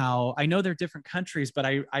learning how, I know they're different countries, but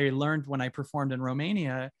I learned when I performed in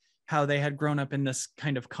Romania how they had grown up in this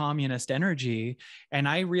kind of communist energy. And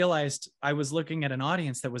I realized I was looking at an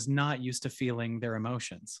audience that was not used to feeling their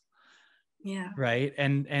emotions. Yeah. Right.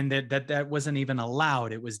 And that wasn't even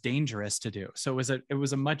allowed. It was dangerous to do. So it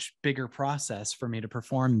was a much bigger process for me to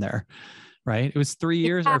perform there. Right. It was 3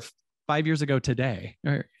 years or 5 years ago today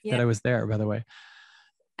that I was there, by the way.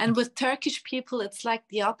 And with Turkish people, it's like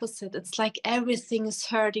the opposite. It's like everything is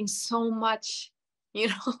hurting so much,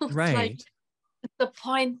 It's right. Like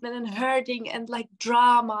disappointment and hurting and like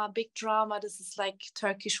drama, big drama. This is like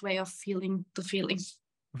Turkish way of feeling the feelings.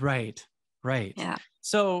 Right. Right. Yeah.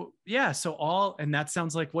 So and that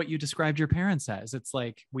sounds like what you described your parents as. It's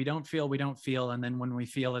like, we don't feel. And then when we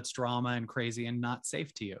feel, it's drama and crazy and not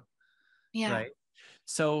safe to you. Yeah. Right.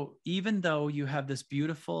 So even though you have this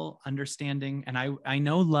beautiful understanding, and I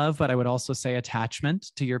know love, but I would also say attachment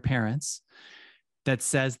to your parents that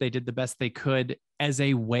says they did the best they could as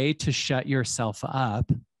a way to shut yourself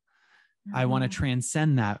up. I want to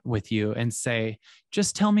transcend that with you and say,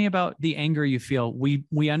 just tell me about the anger you feel. We're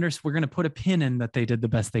going to put a pin in that they did the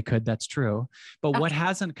best they could. That's true. But what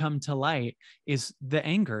hasn't come to light is the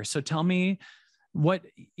anger. So tell me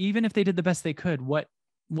even if they did the best they could, what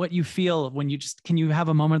you feel when can you have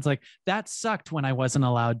a moment like, that sucked when I wasn't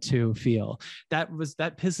allowed to feel, that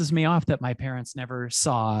pisses me off that my parents never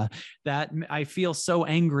saw that, I feel so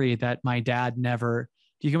angry that my dad never,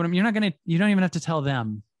 do you get what I'm, you don't even have to tell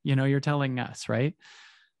them, you're telling us, right?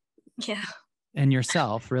 Yeah. And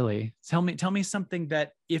yourself, really. Tell me something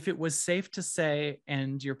that, if it was safe to say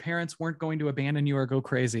and your parents weren't going to abandon you or go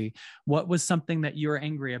crazy, what was something that you're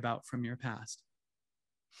angry about from your past?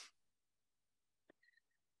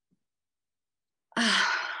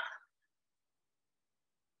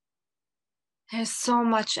 There's so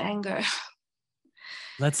much anger.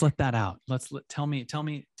 Let's let that out. Tell me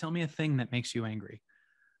a thing that makes you angry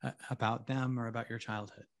about them or about your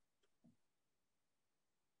childhood.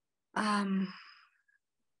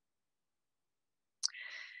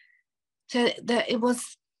 It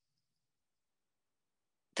was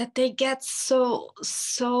that they get so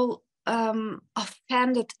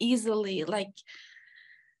offended easily, like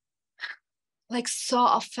so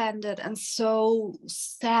offended and so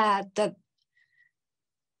sad that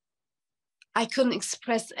I couldn't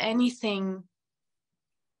express anything.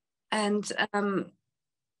 And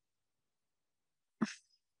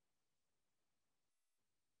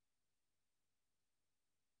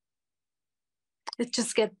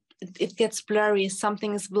it gets blurry.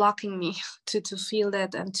 Something is blocking me to feel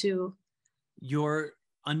that and to. Your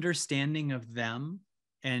understanding of them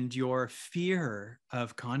and your fear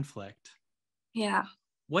of conflict. Yeah.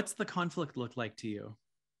 What's the conflict look like to you?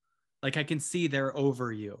 Like, I can see they're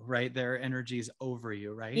over you, right? Their energy's over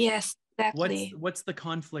you, right? Yes, exactly. What's the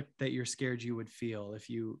conflict that you're scared you would feel if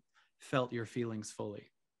you felt your feelings fully?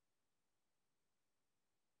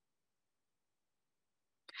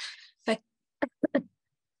 Like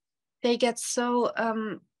they get so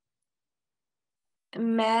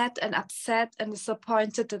mad and upset and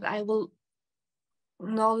disappointed that I will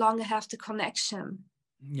no longer have the connection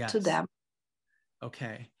to Yes. them.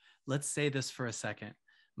 Okay. Let's say this for a second.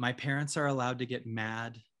 My parents are allowed to get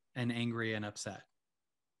mad and angry and upset.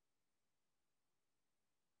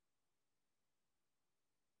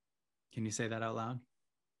 Can you say that out loud?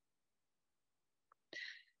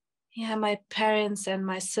 Yeah, my parents and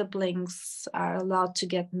my siblings are allowed to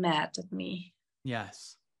get mad at me.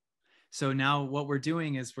 Yes. So now what we're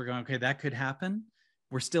doing is we're going, okay, that could happen.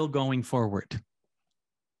 We're still going forward,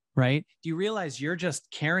 right? Do you realize you're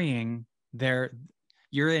just carrying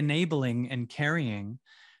you're enabling and carrying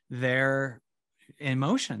their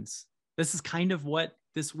emotions? This is kind of what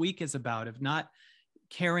this week is about, of not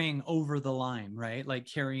carrying over the line, right? Like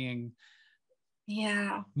carrying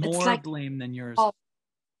more like blame than yours. fault.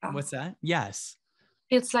 What's that? Yes.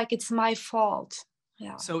 It's like it's my fault.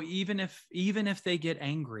 Yeah. So even if they get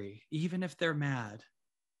angry, even if they're mad,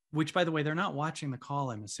 which by the way, they're not watching the call,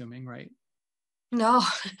 I'm assuming, right? No.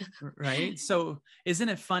 Right. So isn't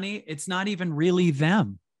it funny? It's not even really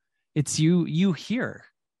them. It's you hear.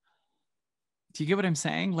 Do you get what I'm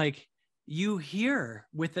saying? Like you hear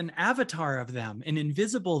with an avatar of them, an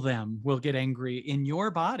invisible them will get angry in your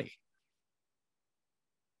body.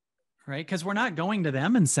 Right? Because we're not going to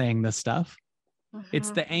them and saying this stuff. Mm-hmm. It's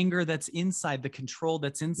the anger that's inside, the control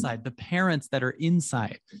that's inside, the parents that are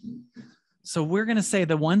inside. So we're going to say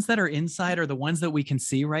the ones that are inside are the ones that we can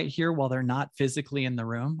see right here while they're not physically in the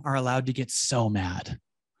room are allowed to get so mad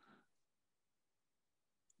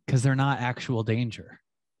because they're not actual danger.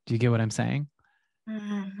 Do you get what I'm saying?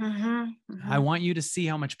 Mm-hmm, mm-hmm. I want you to see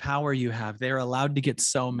how much power you have. They're allowed to get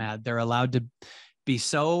so mad. They're allowed to be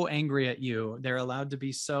so angry at you. They're allowed to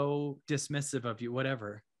be so dismissive of you,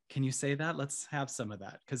 whatever. Can you say that? Let's have some of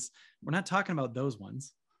that, because we're not talking about those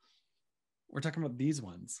ones. We're talking about these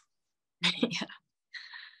ones. Yeah.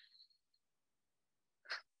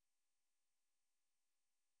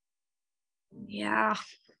 Yeah.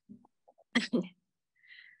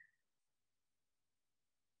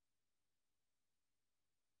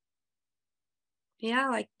 Yeah,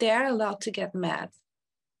 like they're allowed to get mad.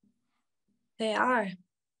 They are.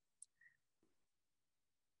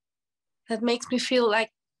 That makes me feel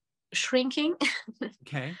like shrinking.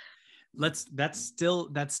 Okay. That's still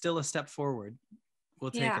a step forward.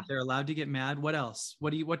 We'll take it. They're allowed to get mad. What else?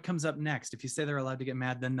 What comes up next? If you say they're allowed to get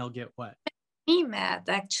mad, then they'll get what? Me mad,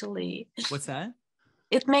 actually. What's that?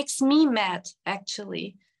 It makes me mad,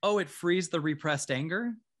 actually. Oh, it frees the repressed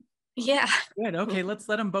anger? Yeah. Good. Okay, let's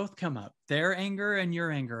let them both come up. Their anger and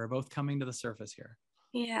your anger are both coming to the surface here.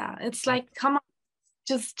 Yeah, it's like, come on,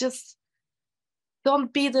 just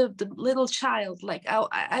don't be the little child. Like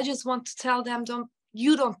I just want to tell them, don't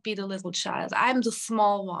be the little child. I'm the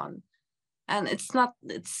small one. And it's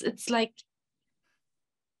like,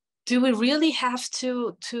 do we really have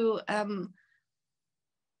to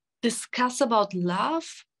discuss about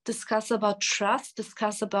love, discuss about trust,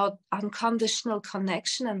 discuss about unconditional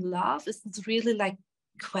connection and love? Is it really like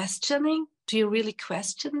questioning? Do you really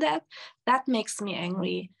question that? That makes me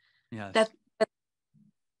angry. Yes. That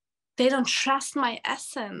they don't trust my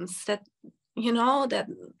essence, that,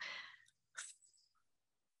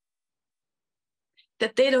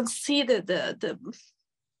 that they don't see the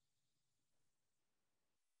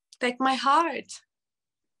like my heart.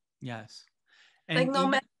 Yes. And like no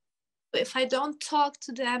matter if I don't talk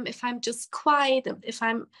to them, if I'm just quiet, if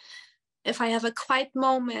I have a quiet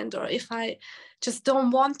moment, or if I just don't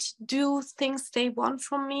want to do things they want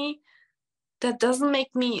from me, that doesn't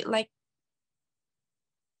make me like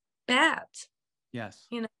bad. Yes.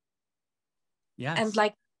 Yes. And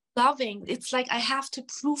like loving, it's like I have to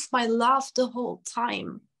prove my love the whole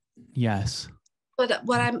time. Yes. But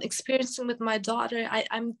what I'm experiencing with my daughter,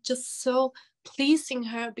 I'm just so pleasing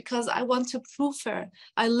her because I want to prove her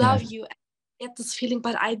I love you. I get this feeling,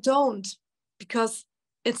 but I don't, because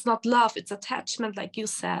it's not love, it's attachment, like you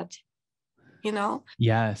said,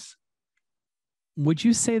 Yes. Would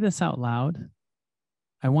you say this out loud?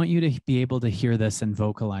 I want you to be able to hear this and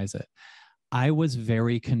vocalize it. I was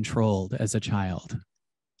very controlled as a child.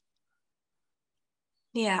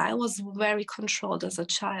 Yeah, I was very controlled as a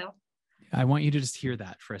child. I want you to just hear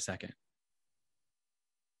that for a second.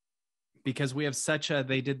 Because we have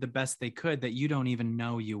they did the best they could that you don't even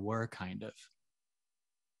know you were, kind of.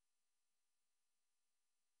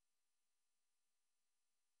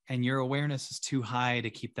 And your awareness is too high to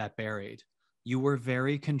keep that buried. You were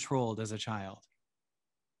very controlled as a child.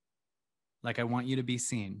 Like, I want you to be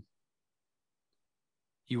seen.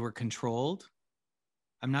 You were controlled.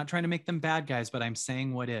 I'm not trying to make them bad guys, but I'm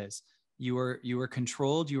saying what is. You were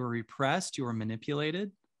controlled, you were repressed, you were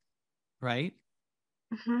manipulated, right?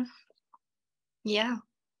 Mm-hmm. Yeah.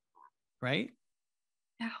 Right?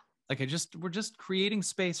 Yeah. Like we're just creating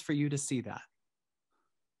space for you to see that.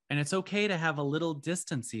 And it's okay to have a little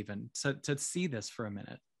distance even to see this for a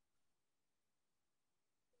minute.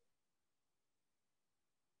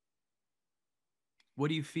 What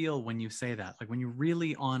do you feel when you say that? Like when you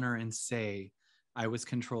really honor and say, I was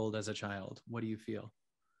controlled as a child, what do you feel?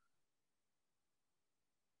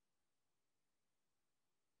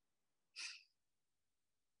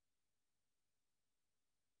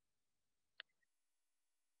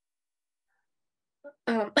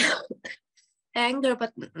 Um, anger,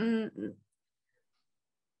 but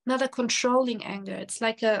not a controlling anger. It's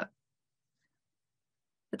like a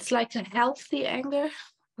healthy anger,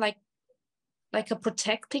 like a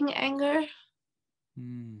protecting anger.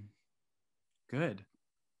 Good.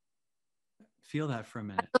 Feel that for a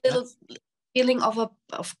minute. A little feeling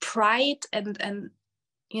of pride and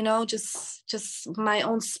just my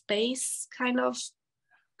own space, kind of.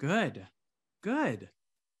 Good. Good.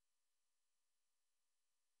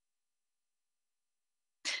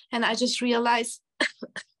 And I just realized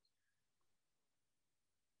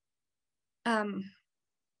no,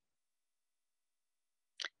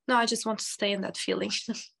 I just want to stay in that feeling.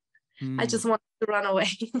 I just want to run away.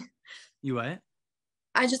 You what?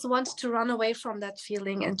 I just wanted to run away from that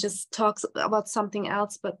feeling and just talk about something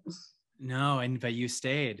else, but no, but you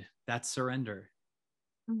stayed. That's surrender.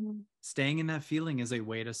 mm-hmm. Staying in that feeling is a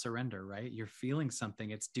way to surrender, right? You're feeling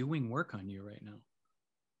something. It's doing work on you right now.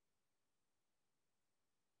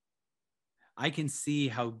 I can see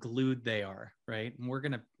how glued they are, right?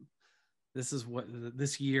 And this is what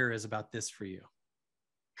this year is about this for you.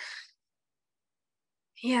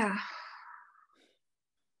 Yeah.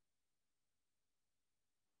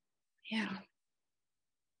 Yeah.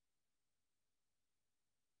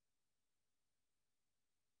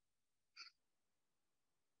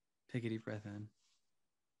 Take a deep breath in.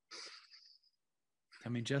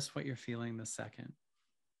 Tell me just what you're feeling this second.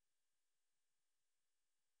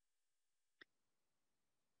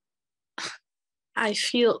 I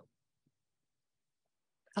feel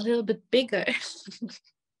a little bit bigger.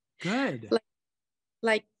 Good.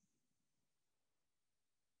 like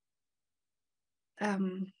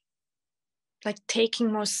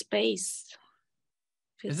taking more space.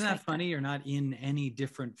 Isn't that funny? You're not in any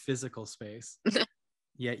different physical space,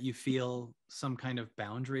 yet you feel some kind of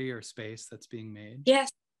boundary or space that's being made.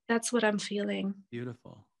 Yes, that's what I'm feeling.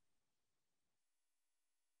 Beautiful.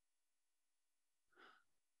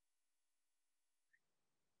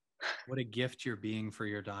 What a gift you're being for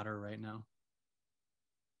your daughter right now.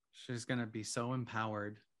 She's going to be so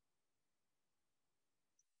empowered.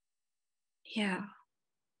 Yeah.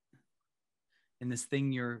 And this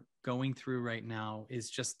thing you're going through right now is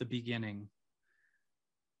just the beginning.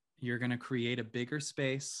 You're going to create a bigger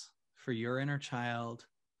space for your inner child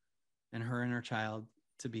and her inner child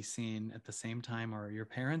to be seen at the same time, or your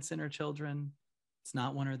parents' inner children. It's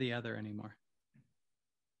not one or the other anymore.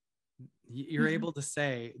 You're able to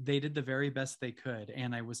say, they did the very best they could,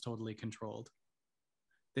 and I was totally controlled.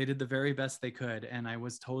 They did the very best they could, and I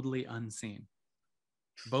was totally unseen.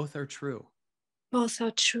 Both are true. Both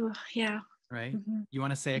are true. Yeah. Right? You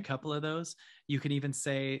want to say a couple of those? You can even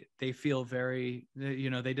say they feel very,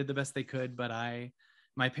 they did the best they could, but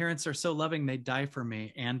my parents are so loving, they die for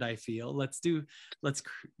me, and I feel. Let's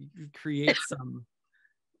create some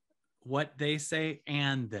what they say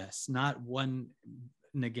and this, not one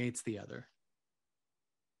negates the other.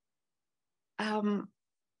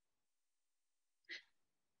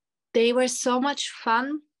 They were so much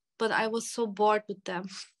fun, but I was so bored with them.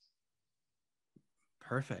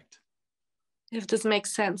 Perfect. If this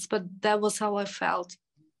makes sense, but that was how I felt.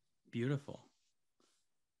 Beautiful.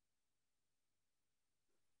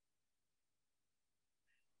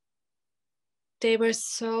 They were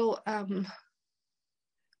so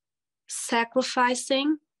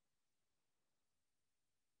sacrificing,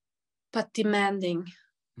 but demanding.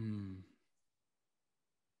 And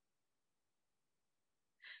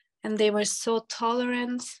they were so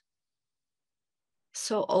tolerant,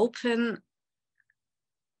 so open,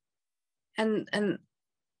 and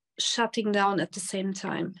shutting down at the same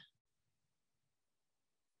time.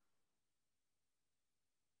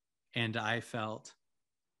 And I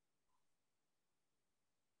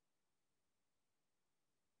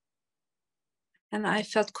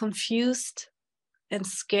felt confused and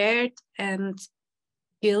scared and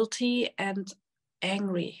guilty and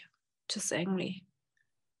angry, just angry.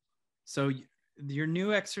 So your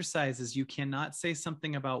new exercise is you cannot say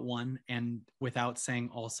something about one and without saying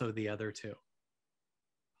also the other two.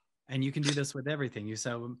 And you can do this with everything.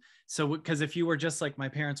 So because if you were just like, my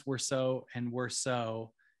parents were so,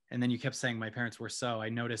 and then you kept saying my parents were so, I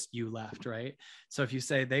noticed you left, right? So if you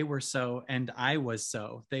say they were so and I was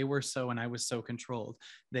so, they were so and I was so controlled,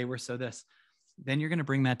 they were so this, then you're going to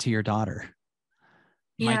bring that to your daughter.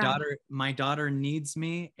 Yeah. My daughter needs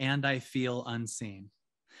me and I feel unseen.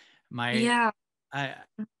 Yeah. I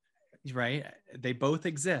right, they both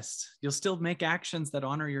exist. You'll still make actions that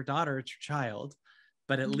honor your daughter, it's your child,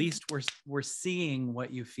 but at least we're seeing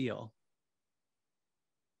what you feel.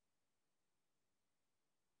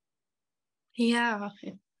 Yeah,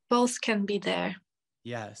 both can be there.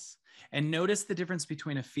 Yes. And notice the difference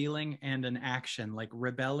between a feeling and an action. Like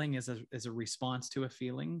rebelling is a response to a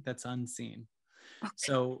feeling that's unseen. Okay.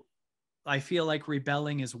 So I feel like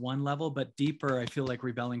rebelling is one level, but deeper, I feel like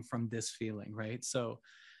rebelling from this feeling, right? So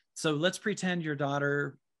let's pretend your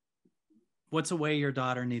daughter, what's a way your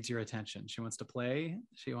daughter needs your attention? She wants to play.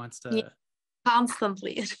 She wants to. Yeah,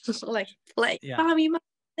 constantly like play. Yeah. Mommy,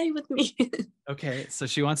 play with me. Okay. So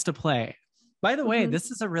she wants to play. By the way,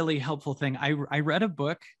 this is a really helpful thing. I read a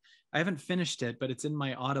book. I haven't finished it, but it's in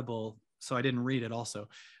my Audible, so I didn't read it also.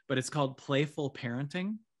 But it's called Playful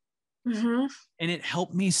Parenting. And it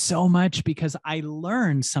helped me so much because I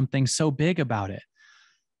learned something so big about it.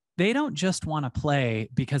 They don't just want to play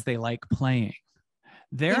because they like playing.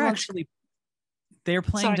 They're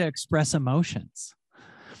playing to express emotions.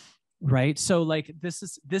 Right. So like this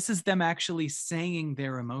is them actually saying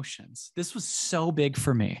their emotions. This was so big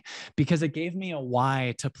for me because it gave me a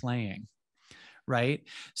why to playing. Right.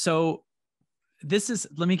 So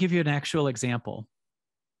let me give you an actual example.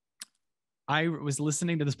 I was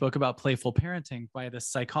listening to this book about playful parenting by the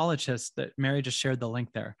psychologist that Mary just shared the link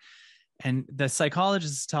there. And the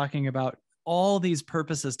psychologist is talking about all these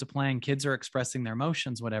purposes to playing. Kids are expressing their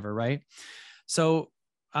emotions, whatever. Right. So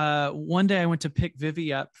one day I went to pick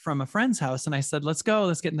Vivi up from a friend's house and I said, let's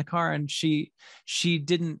get in the car. And she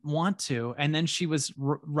didn't want to. And then she was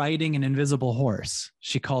riding an invisible horse.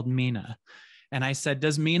 She called Mina. And I said,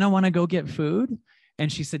 does Mina want to go get food?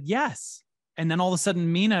 And she said, yes. And then all of a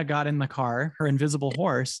sudden Mina got in the car, her invisible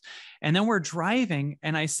horse. And then we're driving.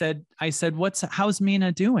 And I said, how's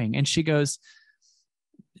Mina doing? And she goes,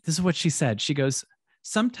 this is what she said. She goes,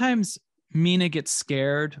 sometimes Mina gets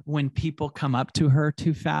scared when people come up to her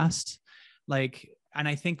too fast. And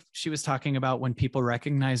I think she was talking about when people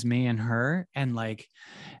recognize me and her and like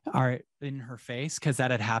are in her face, because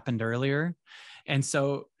that had happened earlier. And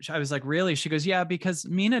so I was like, really? She goes, yeah, because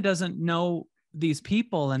Mina doesn't know these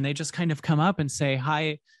people and they just kind of come up and say,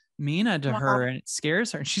 hi, Mina to her, and it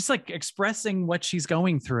scares her. And she's like expressing what she's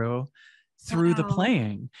going through the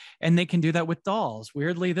playing. And they can do that with dolls.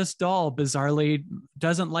 Weirdly, this doll bizarrely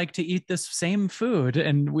doesn't like to eat this same food.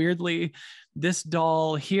 And weirdly, this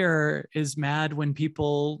doll here is mad when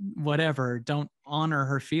people, whatever, don't honor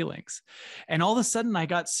her feelings. And all of a sudden I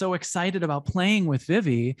got so excited about playing with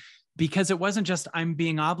Vivi because it wasn't just I'm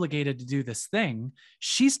being obligated to do this thing.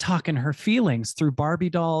 She's talking her feelings through Barbie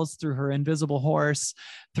dolls, through her invisible horse,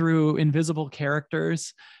 through invisible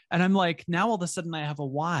characters. And I'm like, now all of a sudden I have a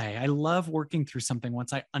why. I love working through something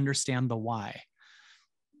once I understand the why.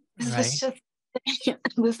 This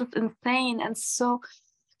is insane. And so,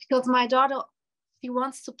 because my daughter, she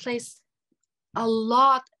wants to play a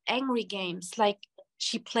lot angry games. Like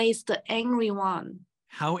she plays the angry one.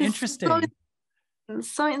 How interesting.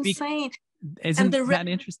 So insane. Isn't that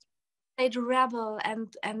interesting? The rebel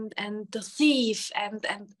and the thief and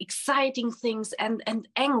exciting things and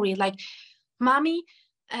angry. Like, mommy,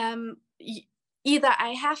 either I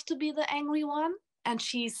have to be the angry one and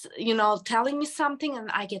she's telling me something and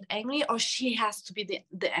I get angry, or she has to be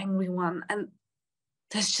the angry one. And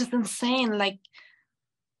that's just insane. Like,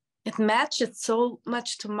 it matches so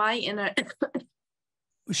much to my inner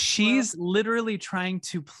she's literally trying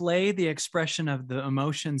to play the expression of the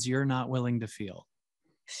emotions you're not willing to feel.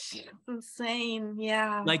 It's insane.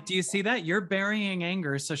 Yeah. Like, do you see that? You're burying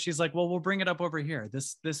anger. So she's like, well, we'll bring it up over here.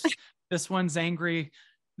 This one's angry.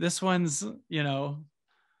 This one's,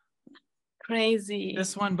 crazy.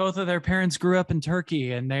 This one, both of their parents grew up in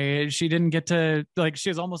Turkey and she didn't get to, like, she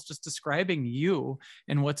was almost just describing you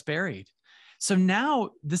and what's buried. So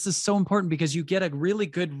now this is so important because you get a really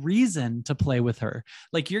good reason to play with her.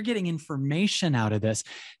 Like, you're getting information out of this.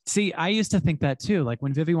 See, I used to think that too. Like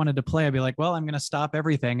when Vivi wanted to play, I'd be like, well, I'm going to stop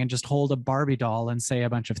everything and just hold a Barbie doll and say a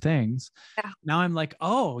bunch of things. Yeah. Now I'm like,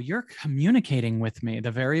 oh, you're communicating with me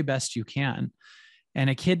the very best you can.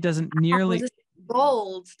 And a kid doesn't nearly. This is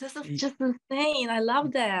bold. This is just insane. I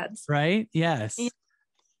love that. Right? Yes. Yeah.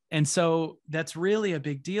 And so that's really a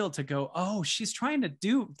big deal to go, oh, she's trying to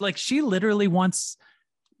do, like, she literally wants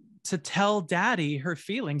to tell daddy her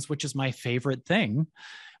feelings, which is my favorite thing,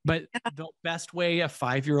 but the best way a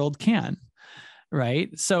 5-year-old can.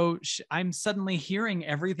 Right. So I'm suddenly hearing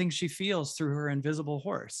everything she feels through her invisible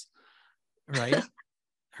horse. Right.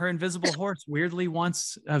 Her invisible horse weirdly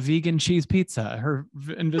wants a vegan cheese pizza. Her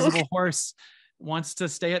invisible horse wants to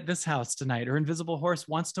stay at this house tonight. Her invisible horse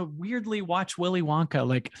wants to weirdly watch Willy Wonka.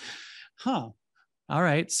 Like, all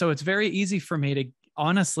right. So it's very easy for me to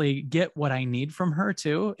honestly get what I need from her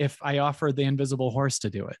too, if I offer the invisible horse to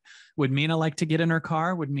do it. Would Mina like to get in her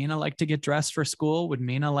car? Would Mina like to get dressed for school? Would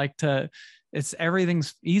Mina like to,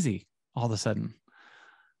 everything's easy all of a sudden.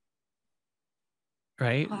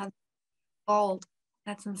 Right. Wow, gold.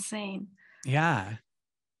 That's insane. Yeah.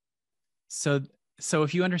 So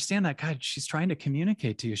if you understand that, God, she's trying to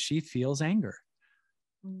communicate to you. She feels anger.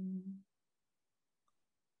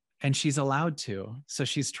 And she's allowed to. So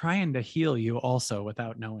she's trying to heal you also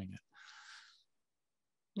without knowing it.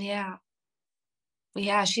 Yeah.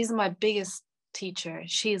 Yeah, she's my biggest teacher.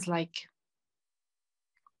 She's like,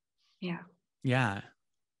 yeah. Yeah.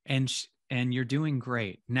 And you're doing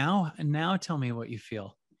great. Now tell me what you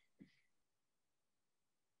feel.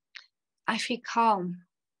 I feel calm.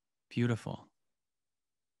 Beautiful.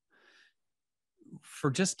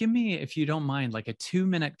 For just give me, if you don't mind, like a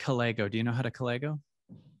 2-minute Kalego. Do you know how to Kalego?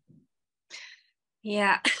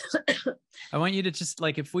 Yeah. I want you to just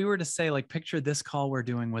like, if we were to say, like, picture this call we're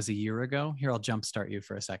doing was a year ago. Here, I'll jumpstart you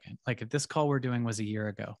for a second. Like, if this call we're doing was a year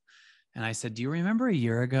ago, and I said, do you remember a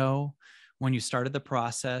year ago when you started the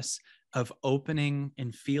process of opening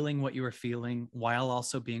and feeling what you were feeling while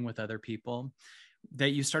also being with other people?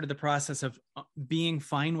 That you started the process of being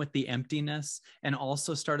fine with the emptiness, and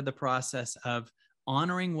also started the process of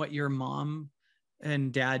honoring what your mom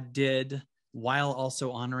and dad did while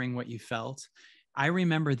also honoring what you felt. I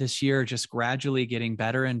remember this year just gradually getting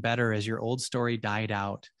better and better as your old story died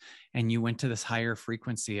out and you went to this higher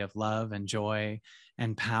frequency of love and joy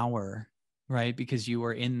and power, right? Because you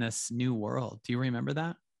were in this new world. Do you remember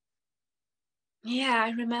that? Yeah,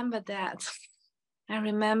 I remember that. I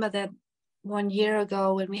remember that 1 year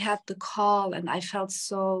ago when we had the call and I felt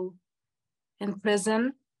so in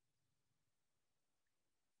prison.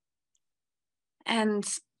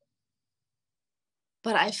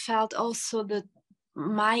 But I felt also that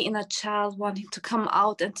my inner child wanting to come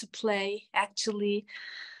out and to play, actually.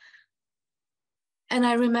 And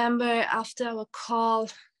I remember after our call,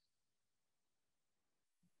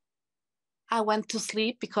 I went to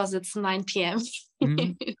sleep because it's 9 p.m.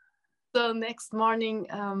 Mm-hmm. So next morning,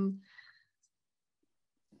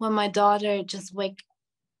 when my daughter just wakes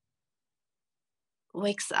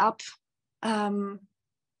up,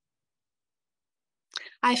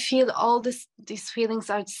 I feel all these feelings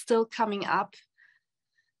are still coming up,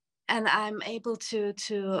 and I'm able to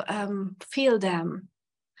feel them.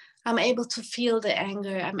 I'm able to feel the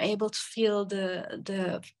anger. I'm able to feel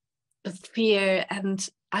the fear, and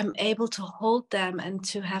I'm able to hold them and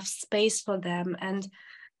to have space for them, and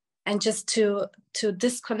just to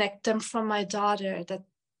disconnect them from my daughter.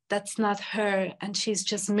 That's not her, and she's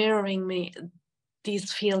just mirroring me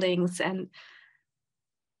these feelings, and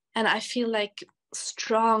I feel like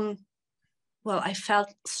strong. Well, I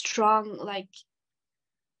felt strong, like,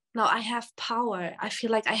 no, I have power. I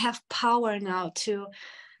feel like I have power now to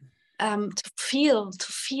feel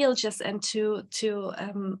just, and to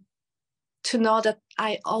know that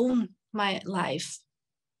I own my life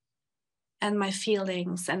and my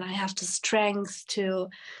feelings, and I have the strength to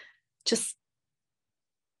just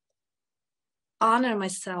honor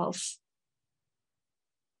myself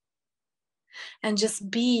and just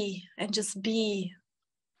be and just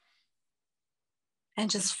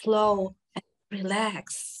flow and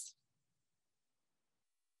relax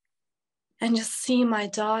and just see my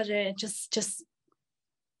daughter and just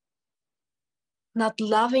not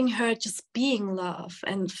loving her, just being love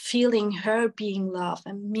and feeling her being love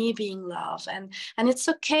and me being love. And it's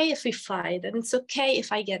okay if we fight, and it's okay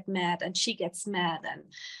if I get mad and she gets mad, and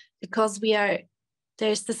because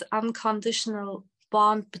there's this unconditional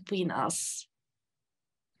bond between us.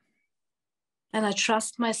 And I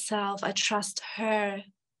trust myself, I trust her.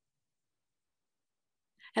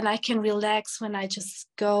 And I can relax when I just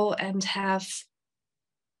go and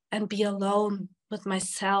be alone with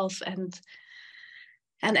myself and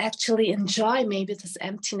actually enjoy maybe this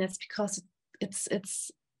emptiness, because it's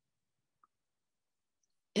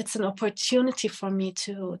an opportunity for me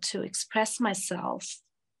to express myself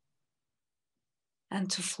and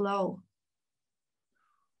to flow.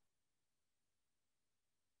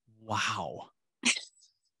 Wow.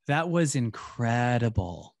 That was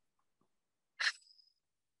incredible.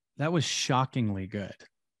 That was shockingly good.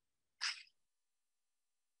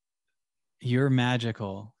 You're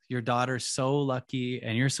magical. Your daughter's so lucky,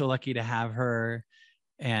 and you're so lucky to have her.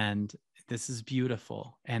 And this is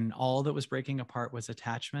beautiful. And all that was breaking apart was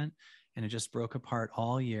attachment, and it just broke apart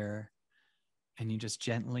all year. And you just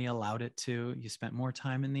gently allowed it to. You spent more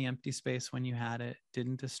time in the empty space when you had it,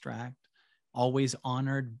 didn't distract, always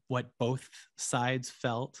honored what both sides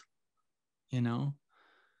felt, you know,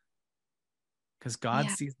 because God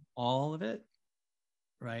Yeah. sees all of it,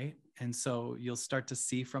 right? And so you'll start to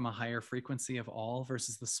see from a higher frequency of all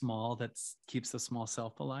versus the small that keeps the small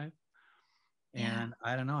self alive. Yeah. And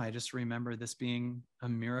I don't know, I just remember this being a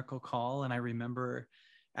miracle call. And I remember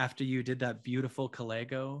after you did that beautiful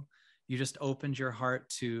Kalego, you just opened your heart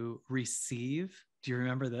to receive. Do you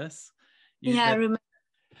remember this? Yeah, I remember.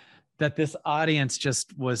 That this audience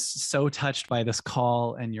just was so touched by this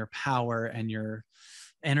call and your power and your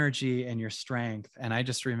energy and your strength. And I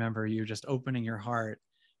just remember you just opening your heart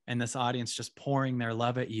and this audience just pouring their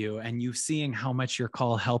love at you and you seeing how much your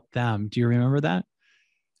call helped them. Do you remember that?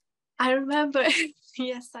 I remember.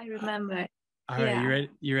 Yes, I remember. All right, Yeah.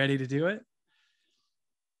 you ready to do it?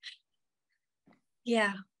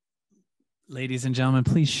 Yeah. Ladies and gentlemen,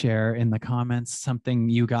 please share in the comments something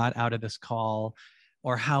you got out of this call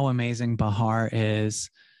or how amazing Bahar is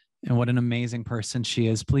and what an amazing person she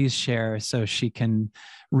is. Please share so she can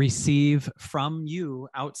receive from you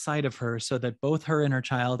outside of her so that both her inner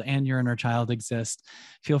child and your inner child exist.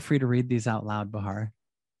 Feel free to read these out loud, Bahar.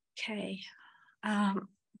 Okay. Oh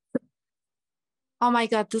my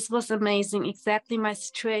God, this was amazing. Exactly my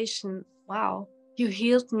situation. Wow. You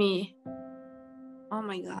healed me. Oh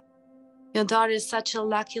my God. Your daughter is such a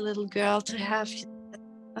lucky little girl to have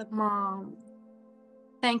a mom.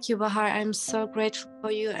 Thank you, Bahar. I'm so grateful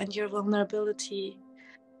for you and your vulnerability.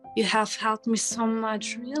 You have helped me so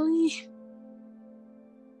much, really.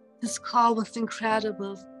 This call was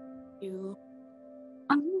incredible for you.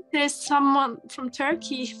 There's someone from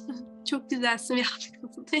Turkey. Çok güzelsin.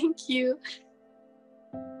 Thank you.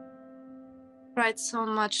 Cried so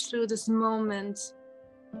much through this moment.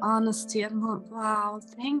 Honesty and wow,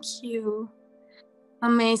 thank you.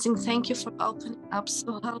 Amazing. Thank you for opening up.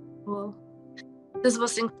 So helpful. This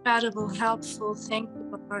was incredible, helpful. Thank you,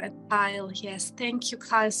 Bahar and Kyle. Yes, thank you,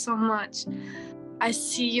 Kyle, so much. I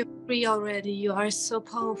see you free already. You are so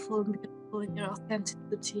powerful and beautiful in your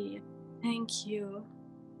authenticity. Thank you.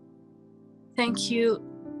 Thank you.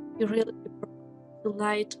 You really brought to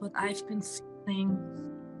light what I've been feeling.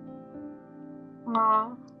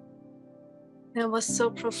 Wow. That was so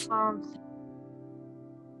profound.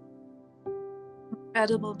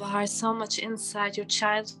 Incredible, Bahar. So much inside your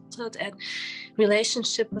childhood and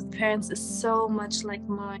relationship with parents is so much like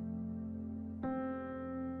mine.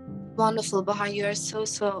 Wonderful, Bahar. You are so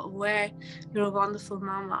aware. You're a wonderful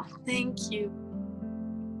mama. Thank you.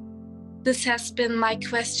 This has been my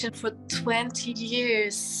question for 20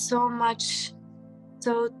 years. So much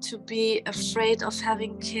so to be afraid of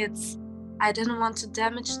having kids. I didn't want to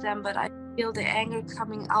damage them, but I feel the anger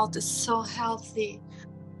coming out is so healthy.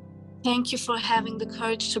 Thank you for having the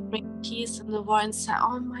courage to bring peace in the war inside.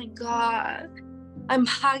 Oh my God, I'm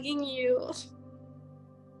hugging you.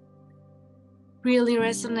 Really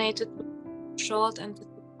resonated with controlled and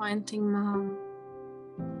disappointing mom.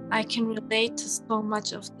 I can relate to so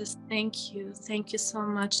much of this. Thank you. Thank you so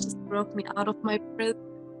much. This broke me out of my prison.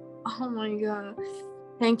 Oh my God.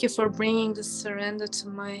 Thank you for bringing this surrender to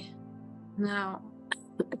my now.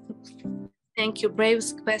 Thank you.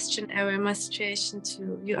 Bravest question ever in my situation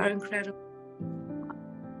too. You are incredible.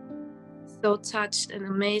 So touched and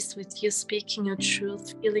amazed with you speaking your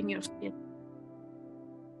truth, feeling your feelings.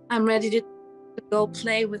 I'm ready to go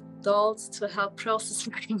play with dolls to help process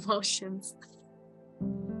my emotions.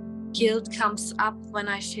 Guilt comes up when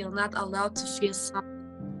I feel not allowed to feel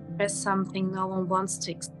something, express something no one wants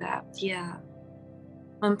to accept. Yeah.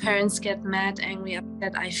 When parents get mad, angry,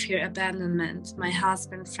 upset, I fear abandonment. My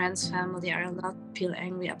husband, friends, family are allowed to feel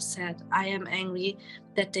angry, upset. I am angry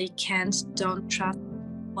that they can't, don't trust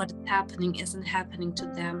what is happening isn't happening to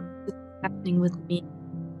them. It's happening with me.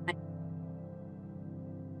 I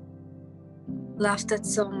love that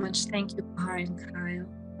so much. Thank you, Bahar and Kyle.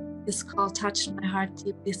 This call touched my heart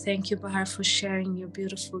deeply. Thank you, Bahar, for sharing your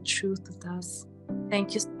beautiful truth with us.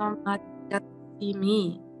 Thank you so much. You got to see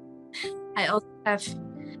me. I also have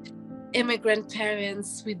immigrant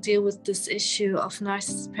parents. We deal with this issue of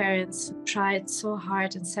narcissist parents who tried so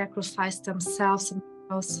hard and sacrificed themselves. And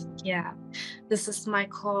yeah, this is my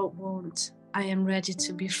core wound. I am ready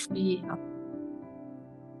to be free.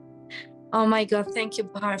 Oh my God, thank you,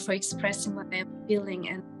 Bahar, for expressing what I am feeling.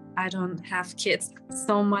 And I don't have kids.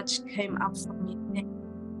 So much came up for me.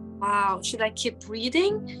 Wow, should I keep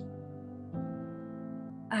reading?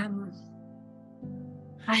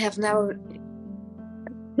 I have never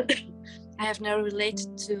I have never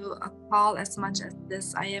related to a call as much as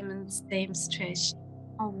this. I am in the same situation.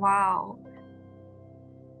 Oh wow.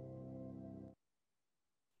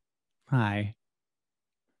 Hi.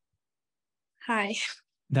 Hi.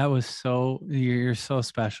 That was you're so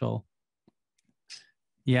special.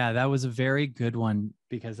 Yeah, that was a very good one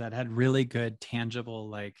because that had really good, tangible,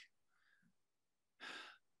 like,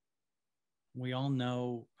 we all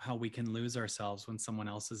know how we can lose ourselves when someone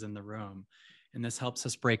else is in the room. And this helps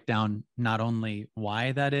us break down not only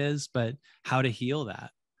why that is, but how to heal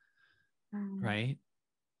that. Right.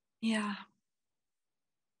 Yeah.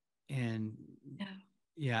 And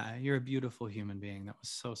yeah, you're a beautiful human being. That was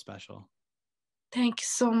so special. Thank you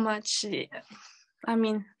so much. I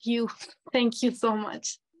mean, thank you so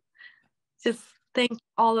much. Just thank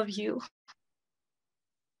all of you.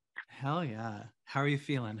 Hell yeah. How are you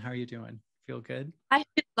feeling? How are you doing? Feel good? I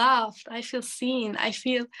feel loved. I feel seen. I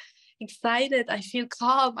feel excited. I feel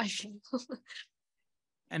calm. I feel.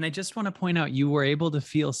 And I just want to point out, you were able to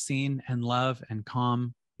feel seen and love and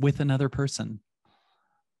calm with another person.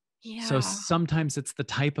 Yeah. So sometimes it's the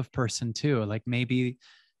type of person too. Like maybe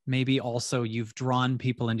also you've drawn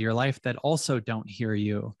people into your life that also don't hear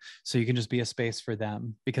you. So you can just be a space for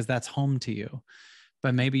them because that's home to you.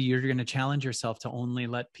 But maybe you're going to challenge yourself to only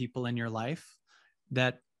let people in your life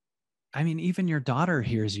that, I mean, even your daughter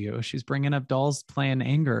hears you. She's bringing up dolls playing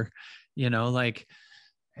anger, like,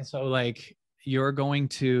 and so like you're going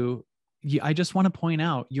to, I just want to point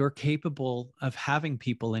out you're capable of having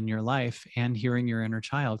people in your life and hearing your inner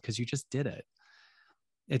child because you just did it.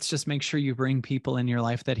 It's just make sure you bring people in your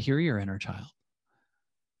life that hear your inner child.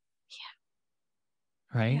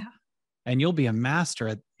 Yeah. Right. Yeah. And you'll be a master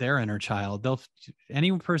at their inner child.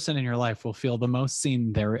 Any person in your life will feel the most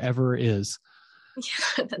seen there ever is.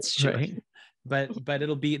 Yeah, that's true. Right. But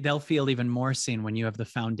they'll feel even more seen when you have the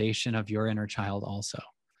foundation of your inner child also.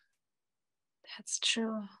 That's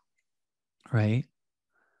true. Right.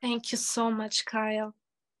 Thank you so much, Kyle.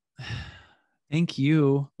 Thank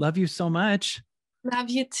you. Love you so much. Love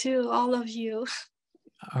you too, all of you.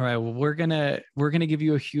 All right. Well, we're gonna give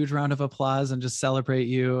you a huge round of applause and just celebrate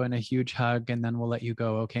you and a huge hug, and then we'll let you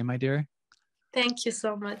go. Okay, my dear? Thank you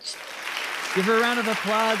so much. Give her a round of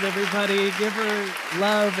applause, everybody. Give her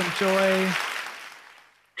love and joy.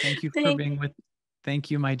 Thank you for being with.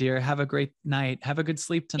 Thank you, my dear. Have a great night. Have a good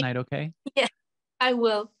sleep tonight, okay? Yeah, I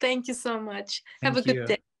will. Thank you so much. Thank Have a good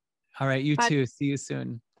day. All right, you Bye. too. See you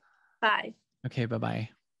soon. Bye. Okay, bye-bye.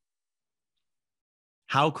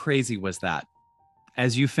 How crazy was that?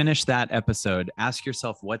 As you finish that episode, ask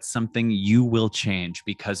yourself what's something you will change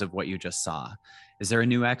because of what you just saw. Is there a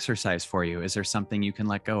new exercise for you? Is there something you can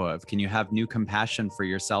let go of? Can you have new compassion for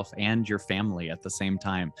yourself and your family at the same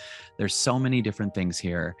time? There's so many different things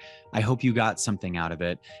here. I hope you got something out of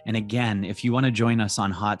it. And again, if you want to join us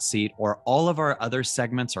on Hot Seat or all of our other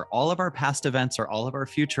segments or all of our past events or all of our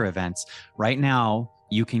future events, right now,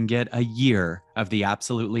 you can get a year of the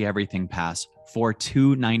Absolutely Everything Pass for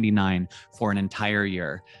 $299 for an entire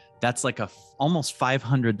year. That's like almost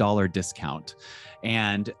 $500 discount.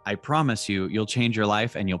 And I promise you, you'll change your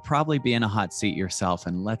life and you'll probably be in a hot seat yourself.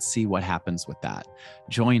 And let's see what happens with that.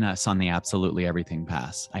 Join us on the Absolutely Everything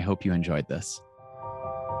Pass. I hope you enjoyed this.